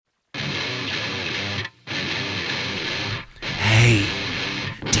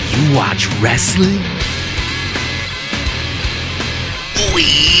watch wrestling?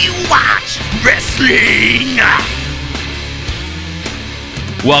 We watch wrestling!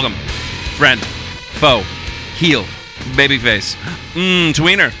 Welcome, friend, foe, heel, babyface,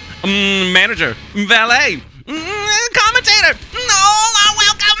 tweener, manager, valet, commentator. All are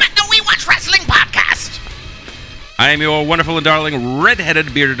welcome at the We Watch Wrestling podcast. I am your wonderful and darling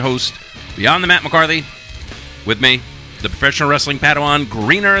red-headed bearded host, Beyond the Matt McCarthy. With me, the professional wrestling Padawan,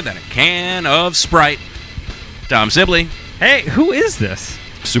 greener than a can of Sprite, Tom Sibley. Hey, who is this?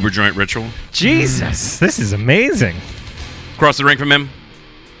 Super Joint Ritual. Jesus, this is amazing. Across the ring from him,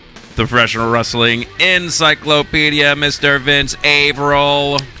 the professional wrestling encyclopedia, Mr. Vince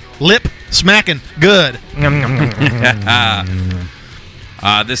Averill. Lip smacking good.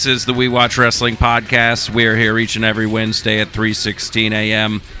 This is the We Watch Wrestling podcast. We're here each and every Wednesday at 3:16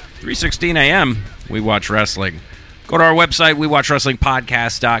 a.m. 3:16 a.m., We Watch Wrestling. Go to our website,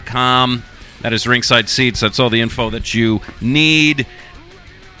 wewatchwrestlingpodcast.com. That is ringside seats. That's all the info that you need.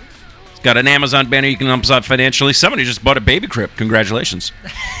 It's got an Amazon banner you can help us out financially. Somebody just bought a baby crib. Congratulations.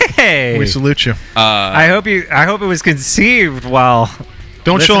 Hey, We salute you. I hope it was conceived while.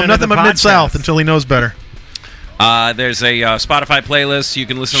 Don't show him listening to nothing the but Mid-South podcast. until he knows better. There's a Spotify playlist. You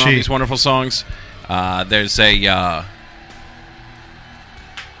can listen to all these wonderful songs. There's a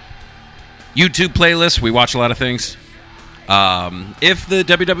YouTube playlist. We watch a lot of things. If the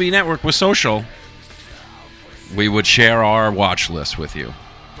WWE Network was social, we would share our watch list with you.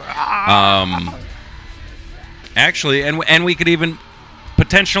 Actually, and we could even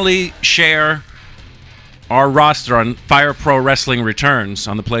potentially share our roster on Fire Pro Wrestling Returns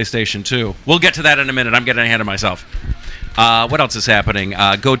on the PlayStation 2. We'll get to that in a minute. I'm getting ahead of myself. What else is happening?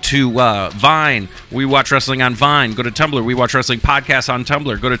 Go to Vine. We Watch Wrestling on Vine. Go to Tumblr. We Watch Wrestling Podcast on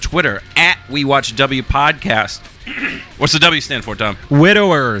Tumblr. Go to Twitter at We Watch W Podcast. What's the W stand for, Tom?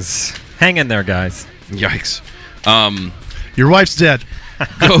 Widowers. Hang in there, guys. Yikes. Your wife's dead.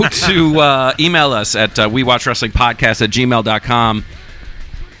 Go to email us at wewatchwrestlingpodcast@gmail.com.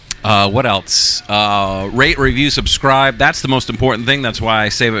 What else? Rate, review, subscribe. That's the most important thing. That's why I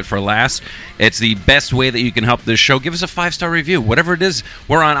save it for last. It's the best way that you can help this show. Give us a 5-star review. Whatever it is.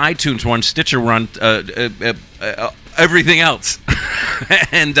 We're on iTunes. We're on Stitcher. We're on everything else.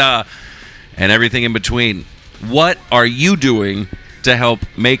 and everything in between. What are you doing to help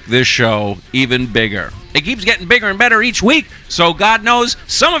make this show even bigger? It keeps getting bigger and better each week. So God knows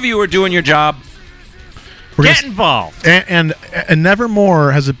some of you are doing your job. Get involved. And never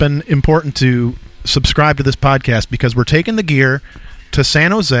more has it been important to subscribe to this podcast because we're taking the gear to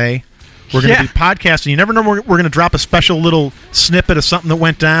San Jose. We're going to be podcasting. You never know. We're going to drop a special little snippet of something that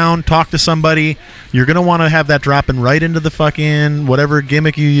went down, talk to somebody. You're going to want to have that dropping right into the fucking whatever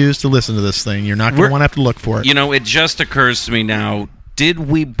gimmick you use to listen to this thing. You're not going to want to have to look for it. You know, it just occurs to me now, did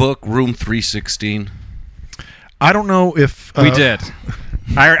we book room 316? I don't know if... We did.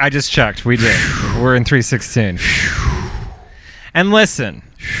 I just checked. We did. We're in 316. And listen,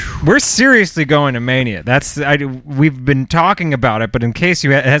 we're seriously going to Mania. We've been talking about it, but in case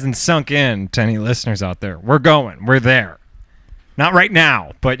it hasn't sunk in to any listeners out there, we're going. We're there. Not right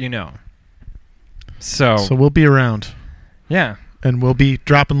now, but you know. So we'll be around. Yeah. And we'll be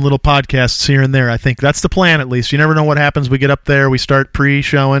dropping little podcasts here and there. I think that's the plan, at least. You never know what happens. We get up there, we start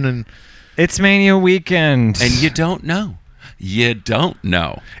pre-showing, and... It's Mania weekend. And you don't know. You don't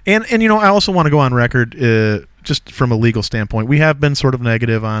know. And you know, I also want to go on record, just from a legal standpoint. We have been sort of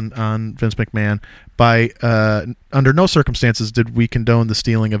negative on Vince McMahon. By under no circumstances did we condone the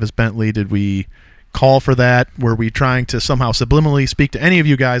stealing of his Bentley. Did we call for that? Were we trying to somehow subliminally speak to any of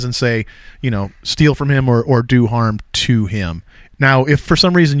you guys and say, you know, steal from him or do harm to him? Now, if for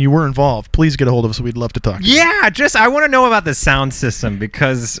some reason you were involved, please get a hold of us. We'd love to talk to you. Yeah, I want to know about the sound system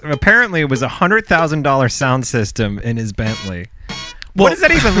because apparently it was a $100,000 sound system in his Bentley. What does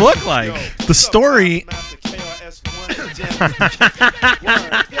that even look like? The story...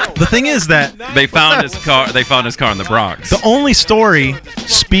 The thing is that... They found his car. They found his car in the Bronx. The only story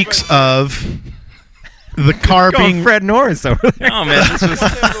speaks of the car being... Fred Norris over there. Oh, man, this was...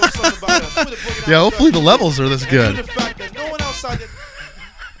 Yeah, hopefully the levels are this good.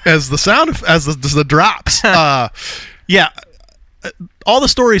 As the drops. Yeah, all the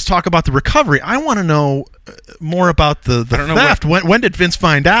stories talk about the recovery. I want to know more about the theft. When did Vince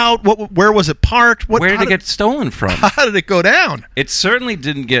find out? Where was it parked? Where did it get stolen from? How did it go down? It certainly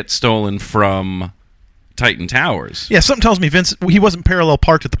didn't get stolen from Titan Towers. Yeah, something tells me Vince, he wasn't parallel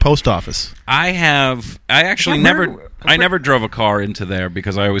parked at the post office. I never drove a car into there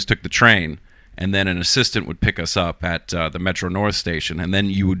because I always took the train. And then an assistant would pick us up at the Metro North station, and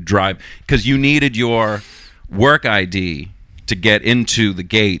then you would drive because you needed your work ID to get into the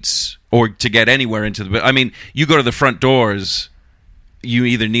gates or to get anywhere into the. I mean, you go to the front doors, you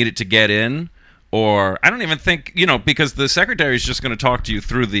either need it to get in. Or I don't even think, because the secretary is just going to talk to you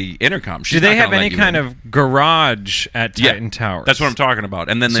through the intercom. Do they have any kind of garage at Titan Towers? That's what I'm talking about.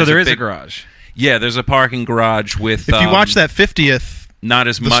 And then so there is a garage. Yeah, there's a parking garage with. If you watch that 50th, not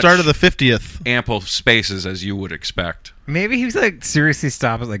as the much start of the 50th, ample spaces as you would expect. Maybe he's like seriously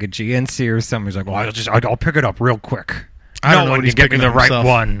stop at like a GNC or something. He's like, well, I'll pick it up real quick. I don't know one what he's can get me picking the up right himself.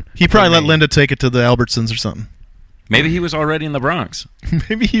 one. He probably let Linda take it to the Albertsons or something. Maybe he was already in the Bronx.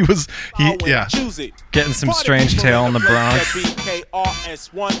 Maybe he was. Yeah. Getting some strange tail in the Bronx.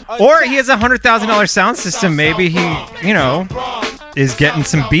 Or he has a $100,000 sound system. Maybe he, is getting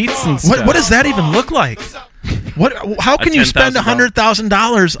some beats and stuff. What does that even look like? What? How can you spend $100,000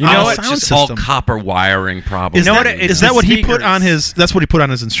 on a sound just all system? copper wiring problems. Is that what he put on his? That's what he put on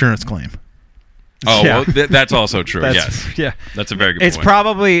his insurance claim. Oh, Yeah. well, that's also true. Yes. Yeah. That's a very good It's point.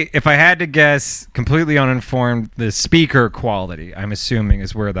 probably, if I had to guess, completely uninformed, the speaker quality, I'm assuming,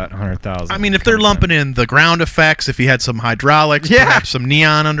 is where that 100,000. I mean, if they're lumping in the ground effects, if he had some hydraulics, Yeah. perhaps some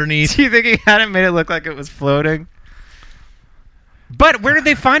neon underneath. Do you think he hadn't made it look like it was floating? But where did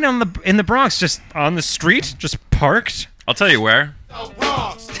they find him in the Bronx? Just on the street? Just parked? I'll tell you where.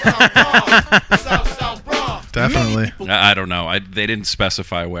 Definitely. I don't know. They didn't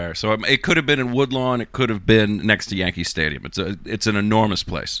specify where. So it could have been in Woodlawn. It could have been next to Yankee Stadium. It's an enormous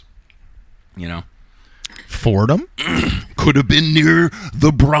place. Fordham? Could have been near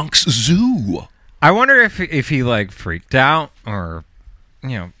the Bronx Zoo. I wonder if he like freaked out or,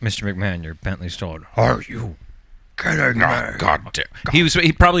 Mr. McMahon, your Bentley stolen. Are you kidding me? God damn.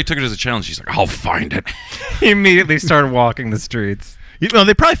 He probably took it as a challenge. He's like, I'll find it. He immediately started walking the streets. They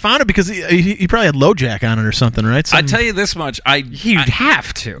probably found it because he probably had LoJack on it or something, right? I tell you this much. You'd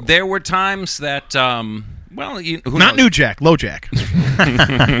have to. There were times that, who Not knows? New Jack, LoJack.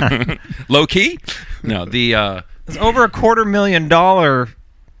 Low key? No, the There's over $250,000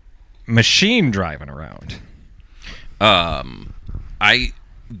 machine driving around.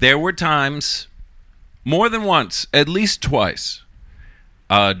 there were times, more than once, at least twice,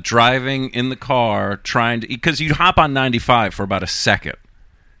 driving in the car trying to, because you'd hop on 95 for about a second,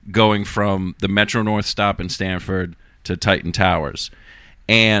 going from the Metro North stop in Stamford to Titan Towers,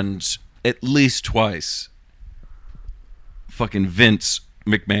 and at least twice, fucking Vince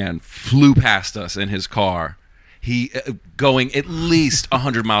McMahon flew past us in his car. He going at least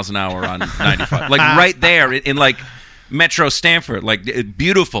 100 miles an hour on 95, like right there in like Metro Stamford, like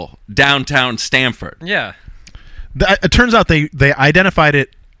beautiful downtown Stamford. Yeah. It turns out they identified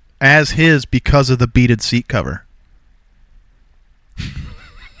it as his because of the beaded seat cover.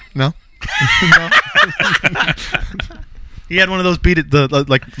 No? No? He had one of those beaded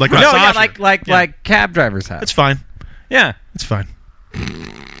like No, yeah, like cab drivers have. It's fine. Yeah. It's fine.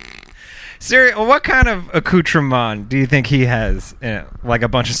 Siri, what kind of accoutrement do you think he has? Like a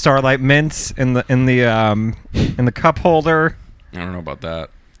bunch of Starlight mints in the cup holder, I don't know about that.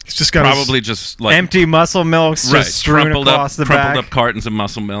 He's just got Probably just like empty muscle milks just strewn across the back, crumpled up cartons of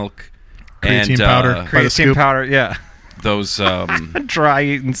muscle milk, Creatine and powder. By the creatine scoop. powder. Yeah, those dry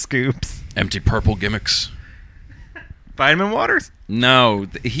eating scoops, empty purple gimmicks. vitamin waters. No,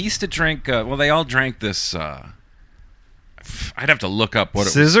 he used to drink. Well, they all drank this. I'd have to look up what it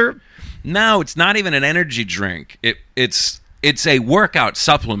was. Scissor. No, it's not even an energy drink. It's a workout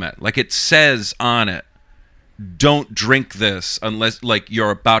supplement. Like it says on it, don't drink this unless like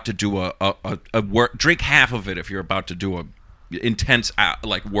you're about to do a work. Drink half of it if you're about to do a intense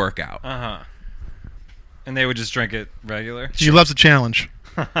like workout. And they would just drink it regular. He loves a challenge.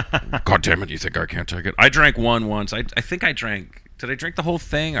 God damn it! You think I can't take it? I drank one once. I think I drank. Did I drink the whole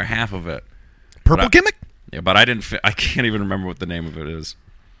thing or half of it? Purple But gimmick? Yeah, but I didn't. I can't even remember what the name of it is.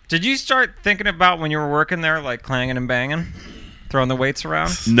 Did you start thinking about when you were working there, like clanging and banging, throwing the weights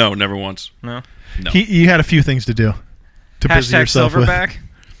around? No, never once. No. No. You had a few things to do to busy Hashtag yourself with. Silverback.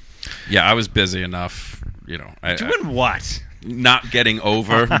 Yeah, I was busy enough. Doing what? Not getting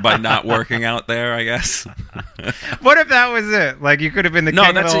over by not working out there, I guess. What if that was it? Like you could have been the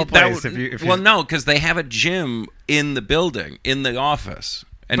king of the whole place if you. Well, no, because they have a gym in the building, in the office.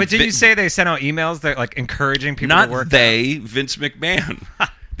 And But did you say they sent out emails that like encouraging people not to work? they, Vince McMahon.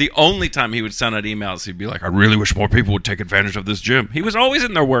 The only time he would send out emails, he'd be like, "I really wish more people would take advantage of this gym." He was always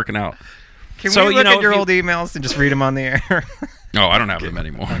in there working out. Can So, we you look know, at your if you- old emails and just read them on the air? No, I don't have them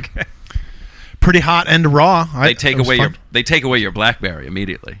anymore. Okay. Pretty hot and raw. They take away your BlackBerry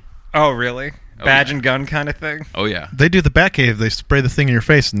immediately. Oh, really? badge and gun kind of thing. Oh yeah. They do the Batcave. They spray the thing in your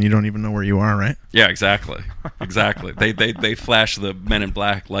face, and you don't even know where you are, right? Yeah, exactly. Exactly. They flash the Men in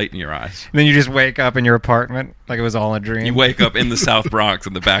Black light in your eyes. And then you just wake up in your apartment like it was all a dream. You wake up in the South Bronx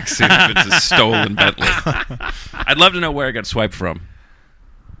in the back seat of Vince's stolen Bentley. I'd love to know where it got swiped from.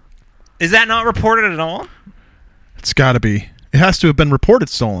 Is that not reported at all? It's got to be. It has to have been reported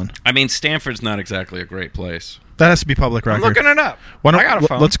stolen. I mean, Stanford's not exactly a great place. That has to be public record. I'm looking it up. Why don't, I got a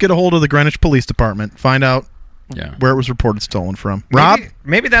phone. Let's get a hold of the Greenwich Police Department. Find out Yeah. where it was reported stolen from. Rob?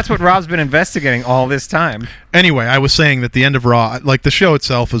 Maybe that's what Rob's been investigating all this time. Anyway, I was saying that the end of Raw, like the show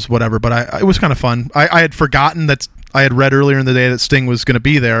itself was whatever, but it was kind of fun. I had forgotten that I had read earlier in the day that Sting was going to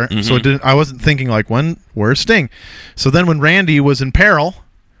be there, so I wasn't thinking like, where's Sting? So then when Randy was in peril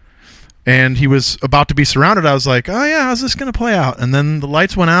and he was about to be surrounded, I was like, oh yeah, how's this going to play out? And then the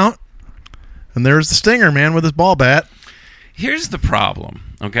lights went out, and there's the Stinger, man, with his ball bat. Here's the problem,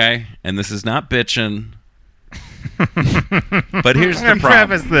 okay? And this is not bitching. But here's I'm the going to problem.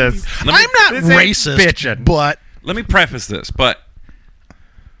 preface this. I'm not This ain't racist, bitchin'. but Let me preface this, but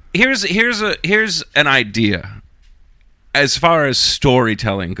here's an idea as far as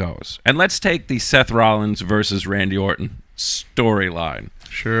storytelling goes. And let's take the Seth Rollins versus Randy Orton storyline.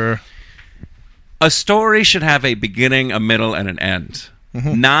 sure. A story should have a beginning, a middle, and an end.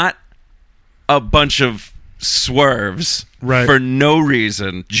 Not a bunch of swerves Right. for no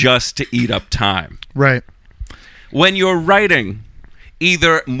reason just to eat up time. Right. When you're writing,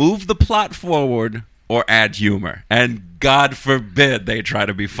 either move the plot forward or add humor. And God forbid they try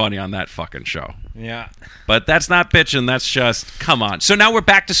to be funny on that fucking show. Yeah. But that's not bitching. That's just, come on. So now we're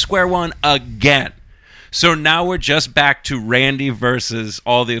back to square one again. So now we're just back to Randy versus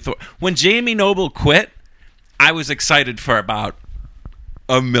all the authority. When Jamie Noble quit, I was excited for about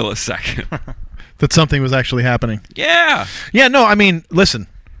a millisecond. That something was actually happening. Yeah. Yeah, no, I mean, listen.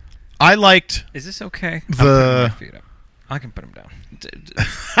 I liked Is this okay? The- I'm putting my feet up. I can put them down.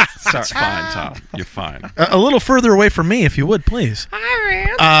 That's fine, Tom. You're fine. a little further away from me, if you would, please.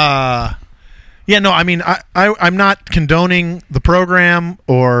 Yeah, no, I mean, I'm not condoning the program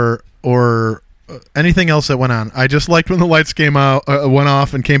or anything else that went on. I just liked when the lights went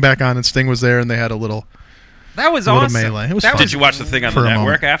off and came back on, and Sting was there, and they had a little. That was Little awesome. melee. It was That fun. Did you watch the thing on For the a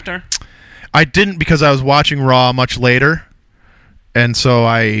network moment. after? I didn't because I was watching Raw much later, and so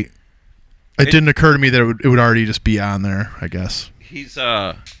it didn't occur to me that it would already just be on there. I guess. He's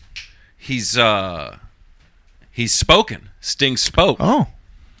spoken. Sting spoke. Oh,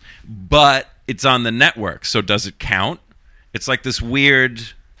 But it's on the network, so does it count? It's like this weird,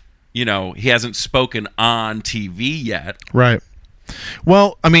 he hasn't spoken on TV yet. right.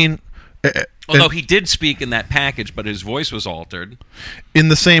 Well, I mean, Although he did speak in that package, but his voice was altered. in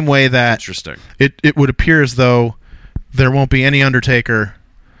the same way that Interesting. it would appear as though there won't be any Undertaker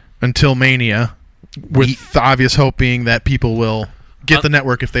until Mania, with the obvious hope being that people will get the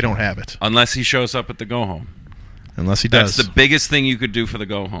network if they don't have it, Unless he shows up at the go-home. unless he does. That's the biggest thing you could do for the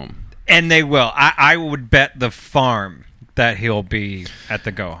go-home. And they will. I would bet the farm that he'll be at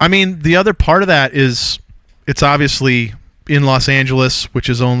the go. I mean, the other part of that is it's obviously in Los Angeles, which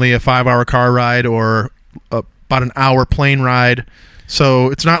is only a 5-hour car ride or about an hour plane ride.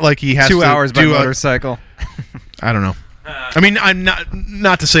 So it's not like he has 2 to hours by do motorcycle. I don't know. I mean, I'm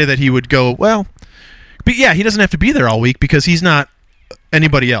not to say that he would go, well, but yeah, he doesn't have to be there all week because he's not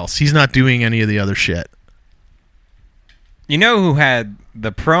anybody else. He's not doing any of the other shit. You know who had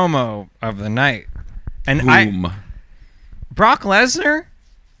the promo of the night? And Boom. Brock Lesnar?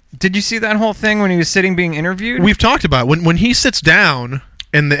 Did you see that whole thing when he was sitting being interviewed? We've talked about it. when he sits down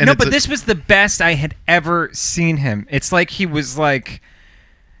and no, it's but this was the best I had ever seen him. It's like he was like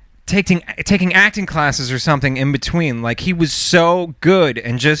taking acting classes or something in between. Like he was so good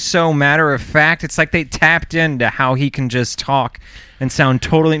and just so matter of fact. It's like they tapped into how he can just talk and sound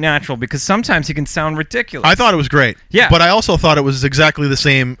totally natural, because sometimes he can sound ridiculous. I thought it was great. Yeah. But I also thought it was exactly the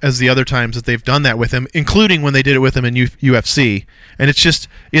same as the other times that they've done that with him, including when they did it with him in UFC. And it's just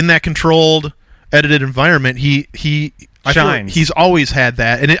in that controlled, edited environment, I feel like shines. he's always had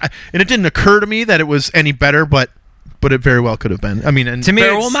that. And it didn't occur to me that it was any better, but it very well could have been. I mean, and To me, There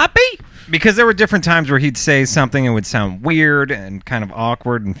it's- will not be. because there were different times where he'd say something and would sound weird and kind of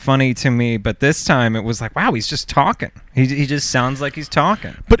awkward and funny to me, but this time it was like, wow, he's just talking. He just sounds like he's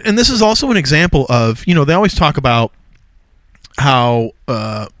talking. and this is also an example of, they always talk about how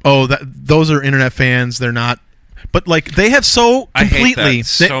those are internet fans, they're not, but like they have so I hate completely that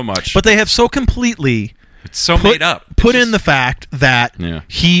so much. but they have so completely It's so made up. put It's in the just- fact that Yeah.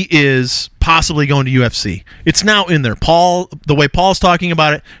 he is possibly going to UFC. It's now in there. The way Paul's talking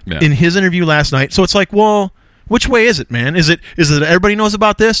about it Yeah. in his interview last night. So it's like, well, Which way is it, man? Is it everybody knows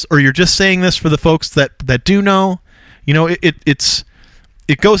about this, or you're just saying this for the folks that do know? You know, it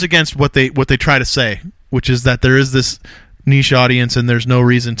goes against what they try to say, which is that there is this niche audience and there's no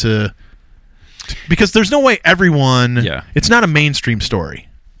reason to because there's no way everyone. Yeah. It's not a mainstream story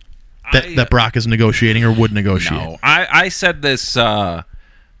that Brock is negotiating or would negotiate. No, I said this on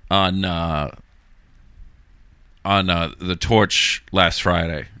the Torch last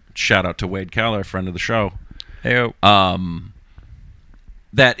Friday. Shout out to Wade Keller, friend of the show. Hey,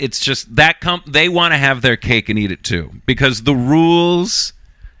 That it's just that they want to have their cake and eat it too, because the rules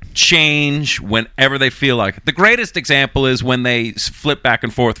change whenever they feel like it. The greatest example is when they flip back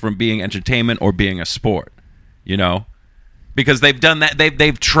and forth from being entertainment or being a sport, you know, because they've done that.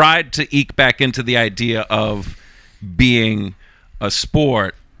 They've tried to eke back into the idea of being a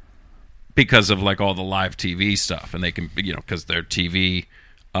sport because of like all the live TV stuff, and they can, you know, because their TV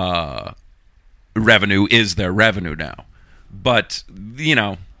revenue is their revenue now. But, you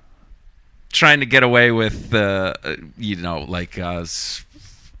know, trying to get away with, you know, like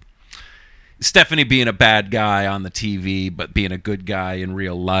Stephanie being a bad guy on the TV, but being a good guy in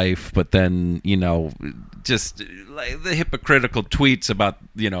real life. But then, you know, just like the hypocritical tweets about,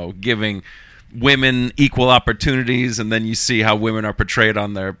 you know, giving women equal opportunities. And then you see how women are portrayed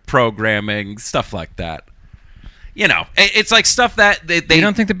on their programming, stuff like that. You know, it's like stuff that they you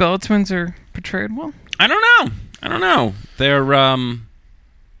don't think the Bella Twins are portrayed well? I don't know. They're,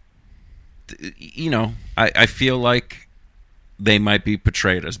 you know, I feel like they might be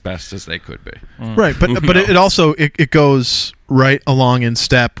portrayed as best as they could be. Right, but it also it goes right along in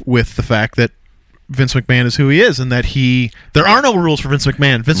step with the fact that Vince McMahon is who he is, and that there are no rules for Vince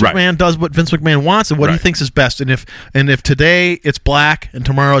McMahon. Vince McMahon does what Vince McMahon wants and what he thinks is best. And if today it's black and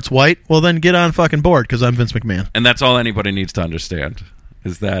tomorrow it's white, well then get on fucking board, because I'm Vince McMahon. And that's all anybody needs to understand,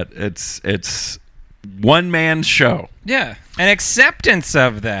 is that it's one man's show. Yeah, and acceptance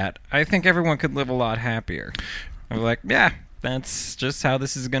of that, I think everyone could live a lot happier. I'm like, yeah, that's just how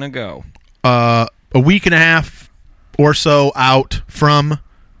this is gonna go. A week and a half or so out from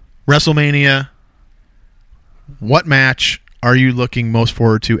WrestleMania, what match are you looking most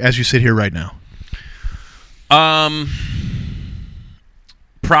forward to as you sit here right now?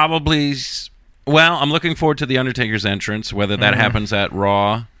 Probably. Well, I'm looking forward to the Undertaker's entrance, whether that happens at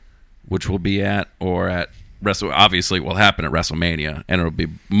Raw, which we'll be at, or at obviously it will happen at WrestleMania, and it'll be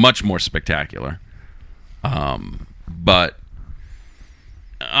much more spectacular. But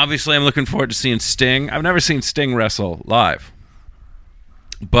obviously I'm looking forward to seeing Sting. I've never seen Sting wrestle live,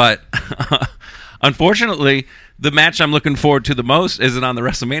 but unfortunately, the match I'm looking forward to the most isn't on the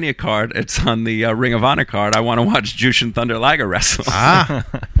WrestleMania card. It's on the Ring of Honor card. I want to watch Jushin Thunder Liger wrestle.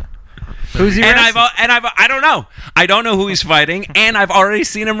 Who's he? I don't know. I don't know who he's fighting, and I've already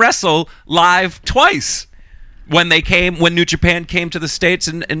seen him wrestle live twice when New Japan came to the States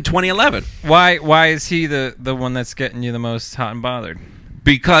in 2011. Why is he the one that's getting you the most hot and bothered?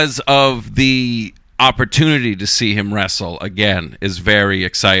 Because of the opportunity to see him wrestle again is very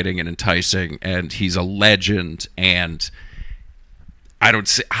exciting and enticing, and he's a legend, and I don't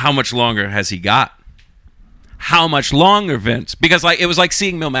see how much longer has he got. How much longer, Vince? Because it was like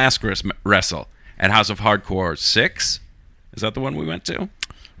seeing Mil Mascaras wrestle at House of Hardcore 6. Is that the one we went to?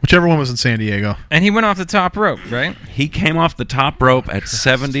 Whichever one was in San Diego. And he went off the top rope, right? He came off the top rope at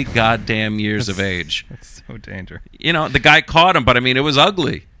 70 goddamn years of age. That's so dangerous. You know, the guy caught him, but I mean, it was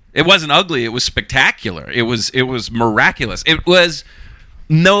ugly. It wasn't ugly. It was spectacular. It was miraculous. It was,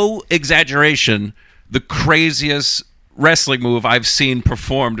 no exaggeration, the craziest wrestling move I've seen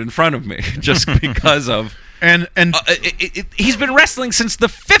performed in front of me, just because of... And he's been wrestling since the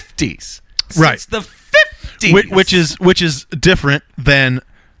 50s. Right. Since the 50s. Which is different than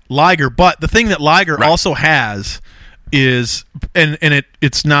Liger. But the thing that Liger also has is, and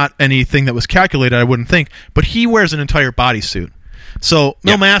it's not anything that was calculated, I wouldn't think, but he wears an entire bodysuit. So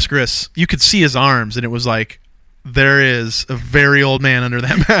Mil Mascaras, you could see his arms, and it was like, there is a very old man under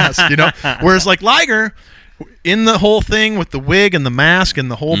that mask, you know? Whereas like Liger, in the whole thing with the wig and the mask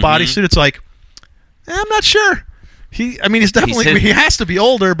and the whole bodysuit, it's like, I'm not sure. He's definitely, he has to be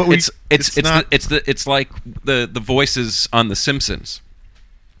older, but it's like the voices on The Simpsons.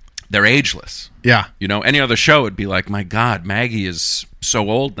 They're ageless. Yeah. You know, any other show would be like, my God, Maggie is so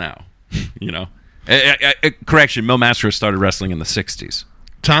old now. You know. Correction, Mil Mascaras started wrestling in the 60s.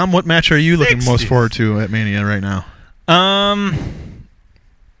 Tom, what match are you looking most forward to at Mania right now? I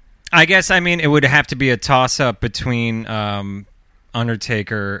guess, it would have to be a toss-up between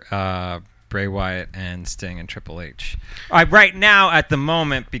Undertaker, Bray Wyatt, and Sting and Triple H. Right now, at the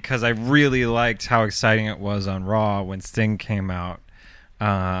moment, because I really liked how exciting it was on Raw when Sting came out,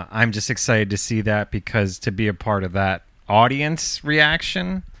 I'm just excited to see that because to be a part of that audience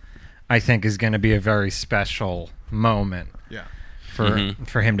reaction, I think is going to be a very special moment. Yeah.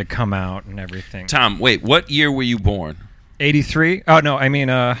 For him to come out and everything. Tom, wait, what year were you born? 83? Oh, no, I mean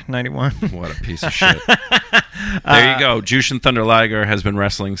 91. What a piece of shit. There you go. Jushin Thunder Liger has been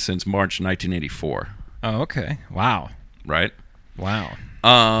wrestling since March 1984. Oh, okay. Wow. Right? Wow.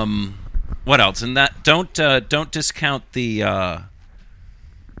 What else? And that don't discount the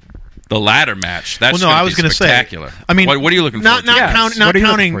ladder match. That's I was going to say. spectacular. I mean, what are you looking not for?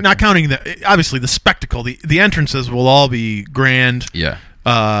 not counting the obviously the spectacle. The entrances will all be grand. Yeah.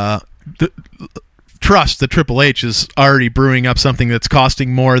 Trust that Triple H is already brewing up something that's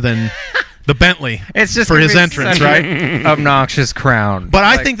costing more than the Bentley. It's just for his gonna be entrance, such right? an obnoxious crown. But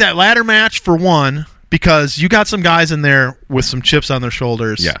I think that ladder match for one, because you got some guys in there with some chips on their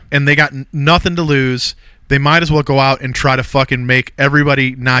shoulders, Yeah. and they got nothing to lose. They might as well go out and try to fucking make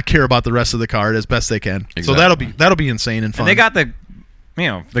everybody not care about the rest of the card as best they can. Exactly. So that'll be insane and fun. And they got the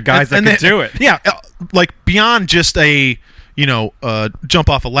guys that could do it. Yeah, like beyond just a jump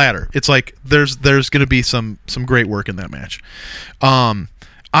off a ladder. It's like there's going to be some great work in that match.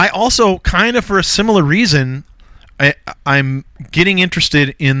 I also kind of for a similar reason, I'm getting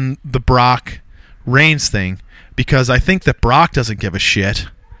interested in the Brock Reigns thing because I think that Brock doesn't give a shit.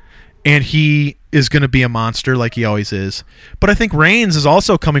 And he is going to be a monster like he always is. But I think Reigns is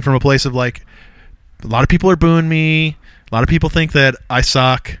also coming from a place of like, a lot of people are booing me. A lot of people think that I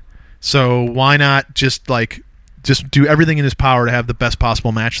suck. So why not just do everything in his power to have the best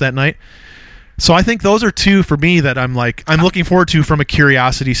possible match that night? So I think those are two for me that I'm looking forward to from a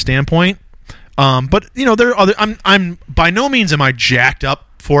curiosity standpoint. But there are other. I'm by no means am I jacked up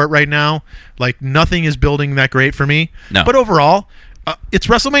for it right now. Like nothing is building that great for me. No. But overall, it's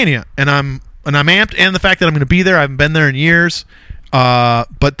WrestleMania, and I'm amped, and the fact that I'm going to be there. I haven't been there in years.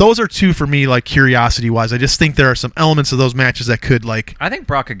 But those are two for me, like curiosity wise. I just think there are some elements of those matches that could like. I think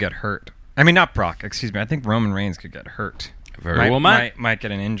Brock could get hurt. I mean, not Brock. Excuse me. I think Roman Reigns could get hurt. Might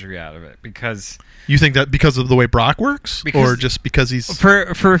get an injury out of it because. You think that because of the way Brock works, or just because he's for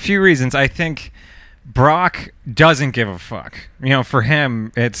a few reasons? I think Brock doesn't give a fuck. For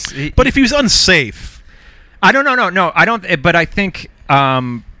him, it's. But if he was unsafe. I don't know. No, I don't. But I think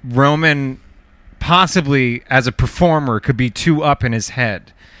Roman, possibly as a performer, could be too up in his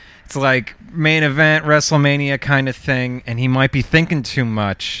head. It's like main event WrestleMania kind of thing, and he might be thinking too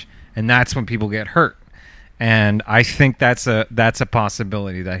much, and that's when people get hurt. And I think that's a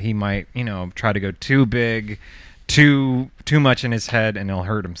possibility that he might try to go too big, too much in his head, and he'll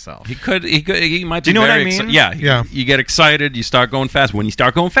hurt himself. He might. Do you know what I mean? Yeah. You get excited. You start going fast. When you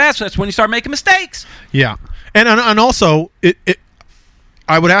start going fast, that's when you start making mistakes. Yeah, and also it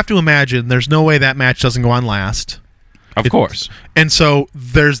I would have to imagine there's no way that match doesn't go on last. Of course. And so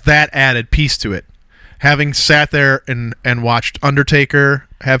there's that added piece to it. Having sat there and watched Undertaker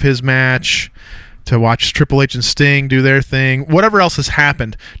have his match, to watch Triple H and Sting do their thing, whatever else has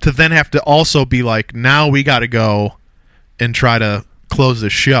happened, to then have to also be like, now we got to go and try to close the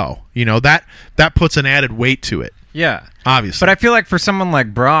show. That puts an added weight to it. Yeah. Obviously. But I feel like for someone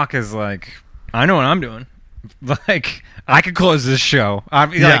like Brock is like, I know what I'm doing. Like, I could close this show.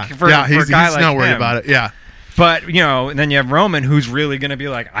 He's not worried about it. Yeah. But, and then you have Roman who's really going to be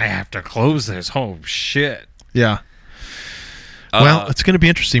like, I have to close this. Oh, shit. Yeah. Well, it's going to be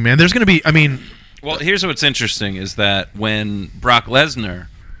interesting, man. There's going to be, Well, here's what's interesting is that when Brock Lesnar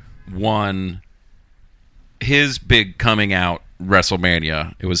won his big coming out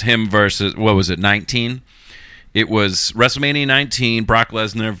WrestleMania, it was him versus, 19? It was WrestleMania 19, Brock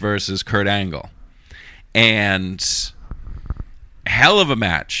Lesnar versus Kurt Angle. And hell of a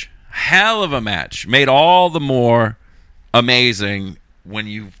match. Made all the more amazing when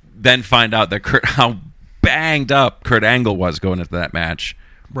you then find out that how banged up Kurt Angle was going into that match.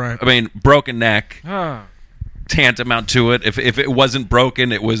 Right. I mean, broken neck, tantamount to it. If it wasn't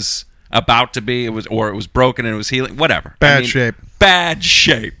broken, it was about to be. It was broken and it was healing. Whatever. Bad shape. Bad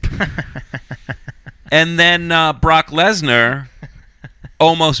shape. And then Brock Lesnar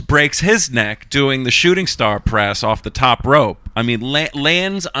almost breaks his neck doing the shooting star press off the top rope. I mean,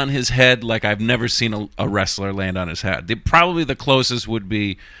 lands on his head like I've never seen a wrestler land on his head. Probably the closest would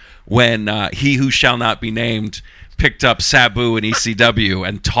be when He Who Shall Not Be Named picked up Sabu in ECW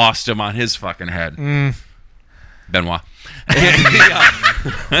and tossed him on his fucking head. Benoit.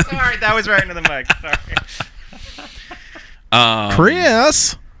 Sorry, that was right into the mic. Sorry.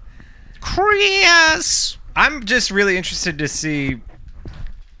 Chris. I'm just really interested to see.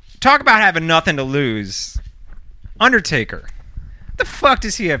 Talk about having nothing to lose. Undertaker. What the fuck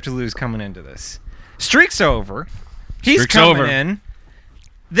does he have to lose coming into this? Streak's over. He's coming in.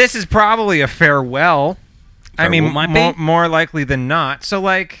 this is probably a farewell. I mean, Farewell might be. more likely than not. So,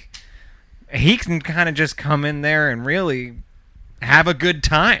 like, he can kind of just come in there and really have a good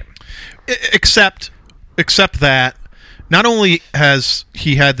time. Except that not only has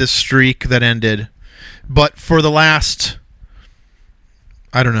he had this streak that ended, but for the last,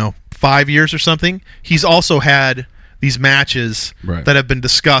 I don't know, 5 years or something, he's also had these matches Right. that have been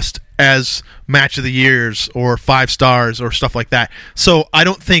discussed as match of the years or 5 stars or stuff like that. So I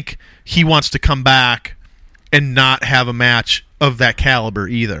don't think he wants to come back and not have a match of that caliber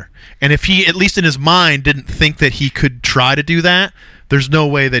either. And if he, at least in his mind, didn't think that he could try to do that, there's no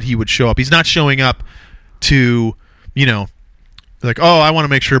way that he would show up. He's not showing up to, like, oh, I want to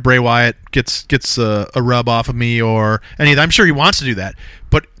make sure Bray Wyatt gets a rub off of me or any of that. I'm sure he wants to do that.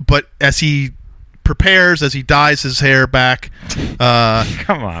 But as he prepares, as he dyes his hair back,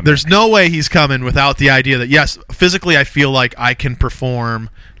 Come on. there's no way he's coming without the idea that, yes, physically I feel like I can perform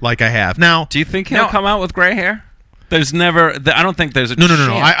like I have. Now, Do you think he'll No. come out with gray hair? There's never. I don't think there's a no.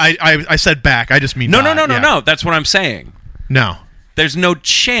 chance. I said back. I just mean No. dye. Yeah. That's what I'm saying. No. There's no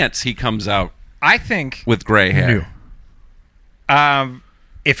chance he comes out I think with gray hair.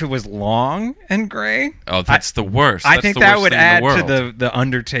 if it was long and gray, Oh, that's the worst. I That's think the that worst would thing in add the to world. the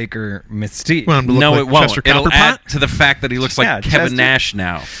Undertaker mystique. Want him to look No, like it won't. Chester It'll Copperpot? add to the fact that he looks like Yeah, Kevin Chester. Nash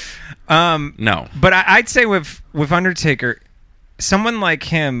now. No. But I'd say with Undertaker, someone like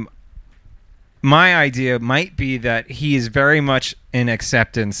him, my idea might be that he is very much in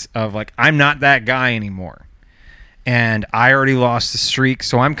acceptance of, like, I'm not that guy anymore. And I already lost the streak,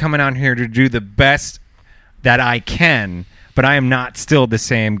 so I'm coming out here to do the best that I can, but I am not still the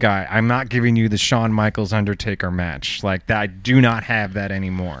same guy. I'm not giving you the Shawn Michaels Undertaker match. Like, that, I do not have that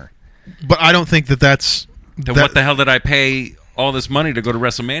anymore. But I don't think that's... Then that- what the hell did I pay all this money to go to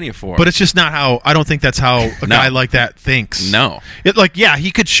WrestleMania for? But it's just not how... I don't think that's how a No. guy like that thinks. No.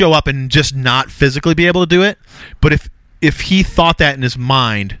 He could show up and just not physically be able to do it. But if he thought that in his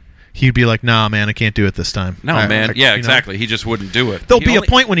mind, he'd be like, nah, man, I can't do it this time. No, man. Yeah, exactly. He just wouldn't do it. There'll He be only- a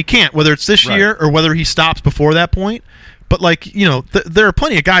point when he can't, whether it's this Right. year or whether he stops before that point. But, there are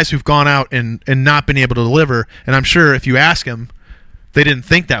plenty of guys who've gone out and not been able to deliver, and I'm sure if you ask him, they didn't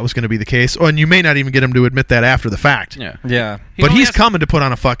think that was going to be the case, and you may not even get him to admit that after the fact. Yeah. Yeah. He But only he's has- coming to put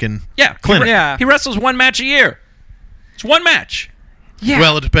on a fucking Yeah. clinic. Yeah. He wrestles one match a year. It's one match. Yeah.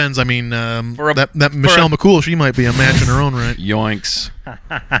 Well, it depends. I mean, For a- that for Michelle a- McCool, she might be a match in her own right. Yoinks.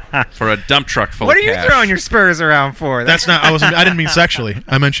 For a dump truck full what of are you cash. throwing your spurs around for? That's not. I didn't mean sexually.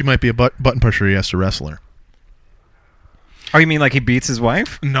 I meant she might be a button pusher. He has to wrestle her. Oh, you mean like he beats his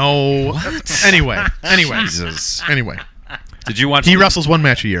wife? No. Anyway. Jesus. Anyway. Did you watch He the- wrestles one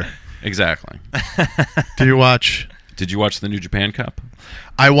match a year. Exactly. Did you watch? Did you watch the New Japan Cup?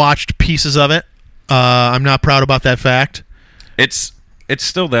 I watched pieces of it. I'm not proud about that fact. It's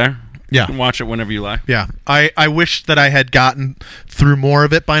still there. Yeah. You can watch it whenever you like. Yeah. I wish that I had gotten through more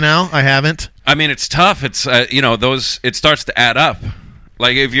of it by now. I haven't. I mean, it's tough. It's it starts to add up.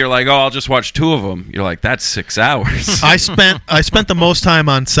 Like if you're like, oh, I'll just watch 2 of them. You're like, that's 6 hours. I spent the most time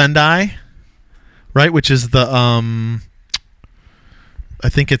on Sendai, right? Which is the I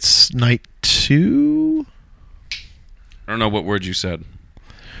think it's night 2. I don't know what word you said.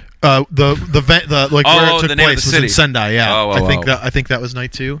 The like where Oh, it took the name of place the was in city. Sendai. Yeah, Oh, I think that was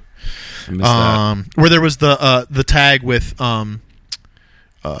night 2. I missed that. Where there was the tag with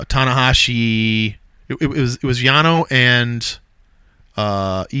Tanahashi. It was Yano and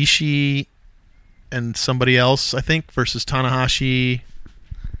Ishii and somebody else, I think, versus Tanahashi.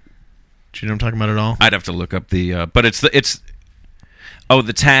 Do you know what I'm talking about at all? I'd have to look up the. But it's the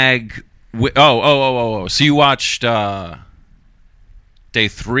tag. So you watched day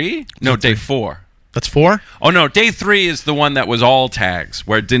 3? No, day 4. That's 4? Oh no, day 3 is the one that was all tags,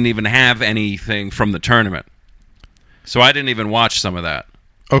 where it didn't even have anything from the tournament. So I didn't even watch some of that.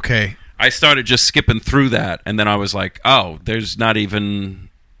 Okay. I started just skipping through that, and then I was like, oh, there's no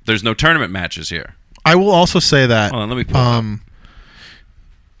tournament matches here. I will also say that Hold on, let me pull it up.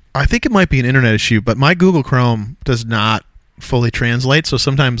 I think it might be an internet issue, but my Google Chrome does not fully translate, so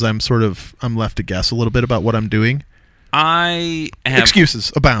sometimes I'm left to guess a little bit about what I'm doing.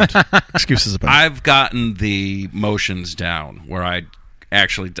 Excuses abound. Excuses abound. I've gotten the motions down where I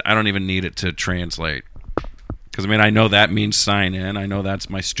don't even need it to translate. Because, I mean, I know that means sign in. I know that's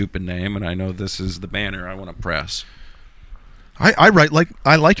my stupid name, and I know this is the banner I want to press. I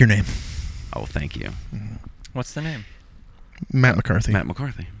like your name, Oh, thank you. What's the name? Matt McCarthy. Matt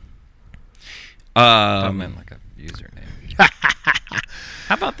McCarthy. I meant like a username.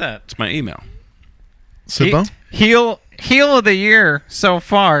 How about that? It's my email. Sibbo? Heel of the year so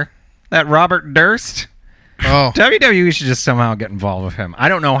far. That Robert Durst. Oh, WWE should just somehow get involved with him. I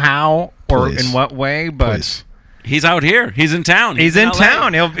don't know how or Please. in what way, but please. He's out here. He's in town. he's in LA.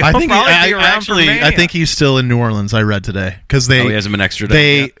 town. He'll I think probably I be around for Mania. I think he's still in New Orleans. I read today because they He hasn't been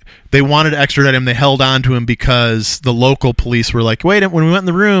extradited. they wanted to extradite him. They held on to him because the local police were like, "Wait, when we went in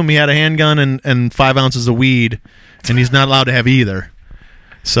the room, he had a handgun and 5 ounces of weed, and he's not allowed to have either."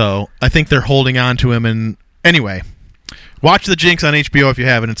 So I think they're holding on to him. And anyway, watch The Jinx on HBO if you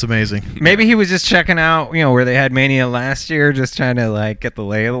haven't. It's amazing. Maybe he was just checking out, where they had Mania last year, just trying to get the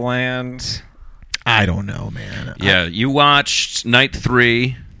lay of the land. I don't know, man. Yeah, you watched Night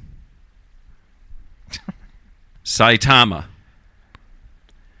 3. Saitama.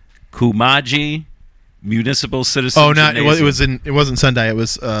 Kumaji Municipal Citizen. Oh, not it Gymnasium. it wasn't Sendai. It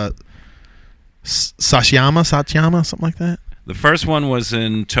was Satyama, something like that. The first one was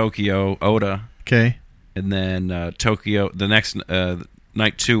in Tokyo, Oda, Okay. and then Tokyo. The next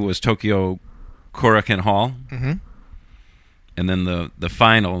Night 2 was Tokyo Korakuen Hall, Mm-hmm. and then the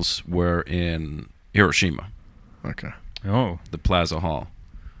finals were in Hiroshima, Okay. Oh. the Plaza Hall,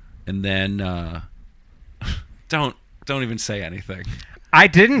 and then don't even say anything. I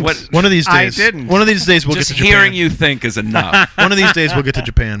didn't. One of these days. I didn't. One of these days we'll Just get to Japan. hearing you think is enough. One of these days we'll get to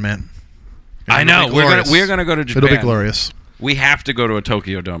Japan, man. I It'll know be we're glorious. gonna go to Japan. It'll be glorious. We have to go to a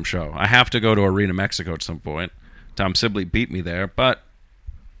Tokyo Dome show. I have to go to Arena Mexico at some point. Tom Sibley beat me there, but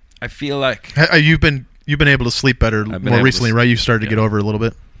I feel like You've been able to sleep better been more able recently, to right? You started to yeah. get over it a little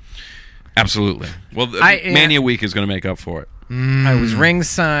bit. absolutely. Well, I- Mania Week is going to make up for it. I was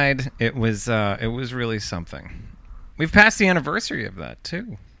ringside. It was really something. We've passed the anniversary of that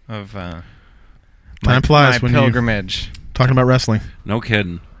too. Of Time flies my when you're pilgrimage. talking about wrestling. No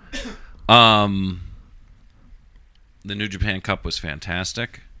kidding. The New Japan Cup was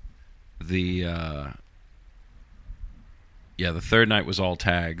fantastic. The third night was all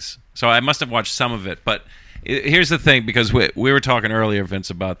tags. So I must have watched some of it, but here's the thing, because we were talking earlier, Vince,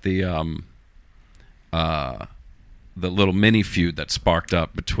 about the little mini feud that sparked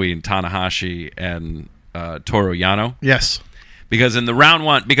up between Tanahashi and Toru Yano. Yes. Because in the round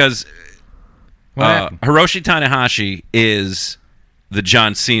one, because What happened? Hiroshi Tanahashi is the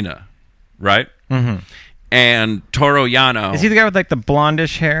John Cena, right? Mm-hmm. And Toru Yano, Is he the guy with the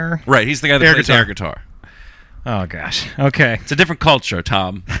blondish hair? right? He's the guy that Air plays guitar. air guitar. Oh gosh. Okay. It's a different culture,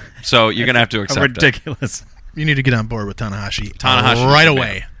 Tom. So you're gonna have to accept it. Ridiculous. You need to get on board with Tanahashi. Tanahashi's right the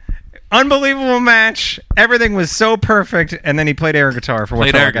away. Unbelievable match. Everything was so perfect, and then he played air guitar for what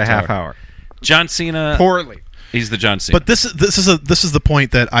Played felt air like a guitar. half hour. John Cena. Poorly. He's the John Cena. But this is the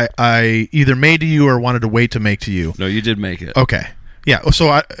point that I either made to you or wanted to wait to make to you. no, you did make it. Okay. Yeah. So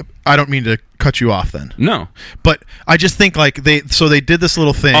I don't mean to cut you off then, No. but I just think they did this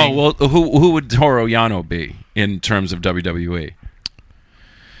little thing. Oh well, who would Toru Yano be in terms of WWE?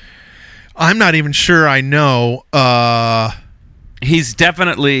 I'm not even sure I know. He's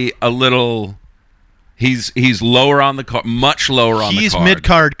definitely a little. He's lower on the card, much lower on the He's card.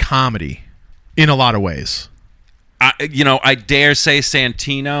 mid-card comedy in a lot of ways. I dare say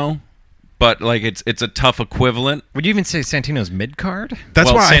Santino, but it's a tough equivalent. Would you even say Santino's mid card? That's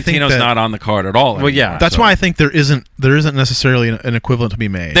well, why I think Santino's that, not on the card at all. Well, yeah. anymore, That's so. why I think there isn't necessarily an equivalent to be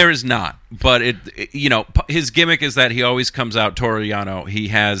made. There is not, but his gimmick is that he always comes out Toru Yano. He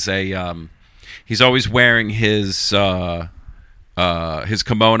has a he's always wearing his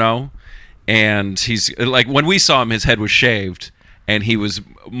kimono, and he's like, when we saw him, his head was shaved, and he was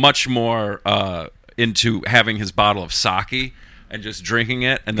much more into having his bottle of sake and just drinking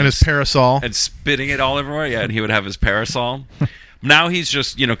it, and then and his parasol. and spitting it all everywhere. Yeah, and he would have his parasol. Now he's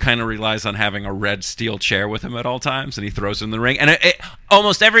just, kind of relies on having a red steel chair with him at all times, and he throws it in the ring. And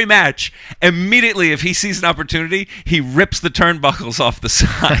almost every match, immediately, if he sees an opportunity, he rips the turnbuckles off the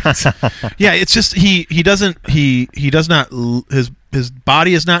sides. Yeah, it's just he does not his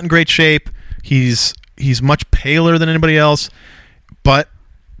body is not in great shape. He's much paler than anybody else, but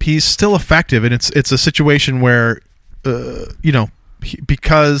he's still effective, and it's a situation where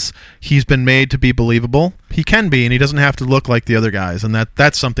because he's been made to be believable, he can be, and he doesn't have to look like the other guys, and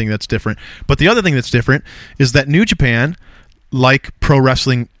that's something that's different. But the other thing that's different is that New Japan, like pro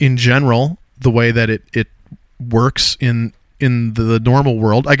wrestling in general, the way that it works in the normal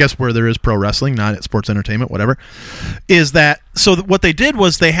world, I guess, where there is pro wrestling, not at sports entertainment, whatever, is that what they did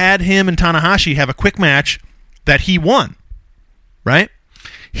was they had him and Tanahashi have a quick match that he won, right?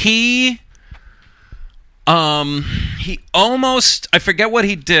 He almost, I forget what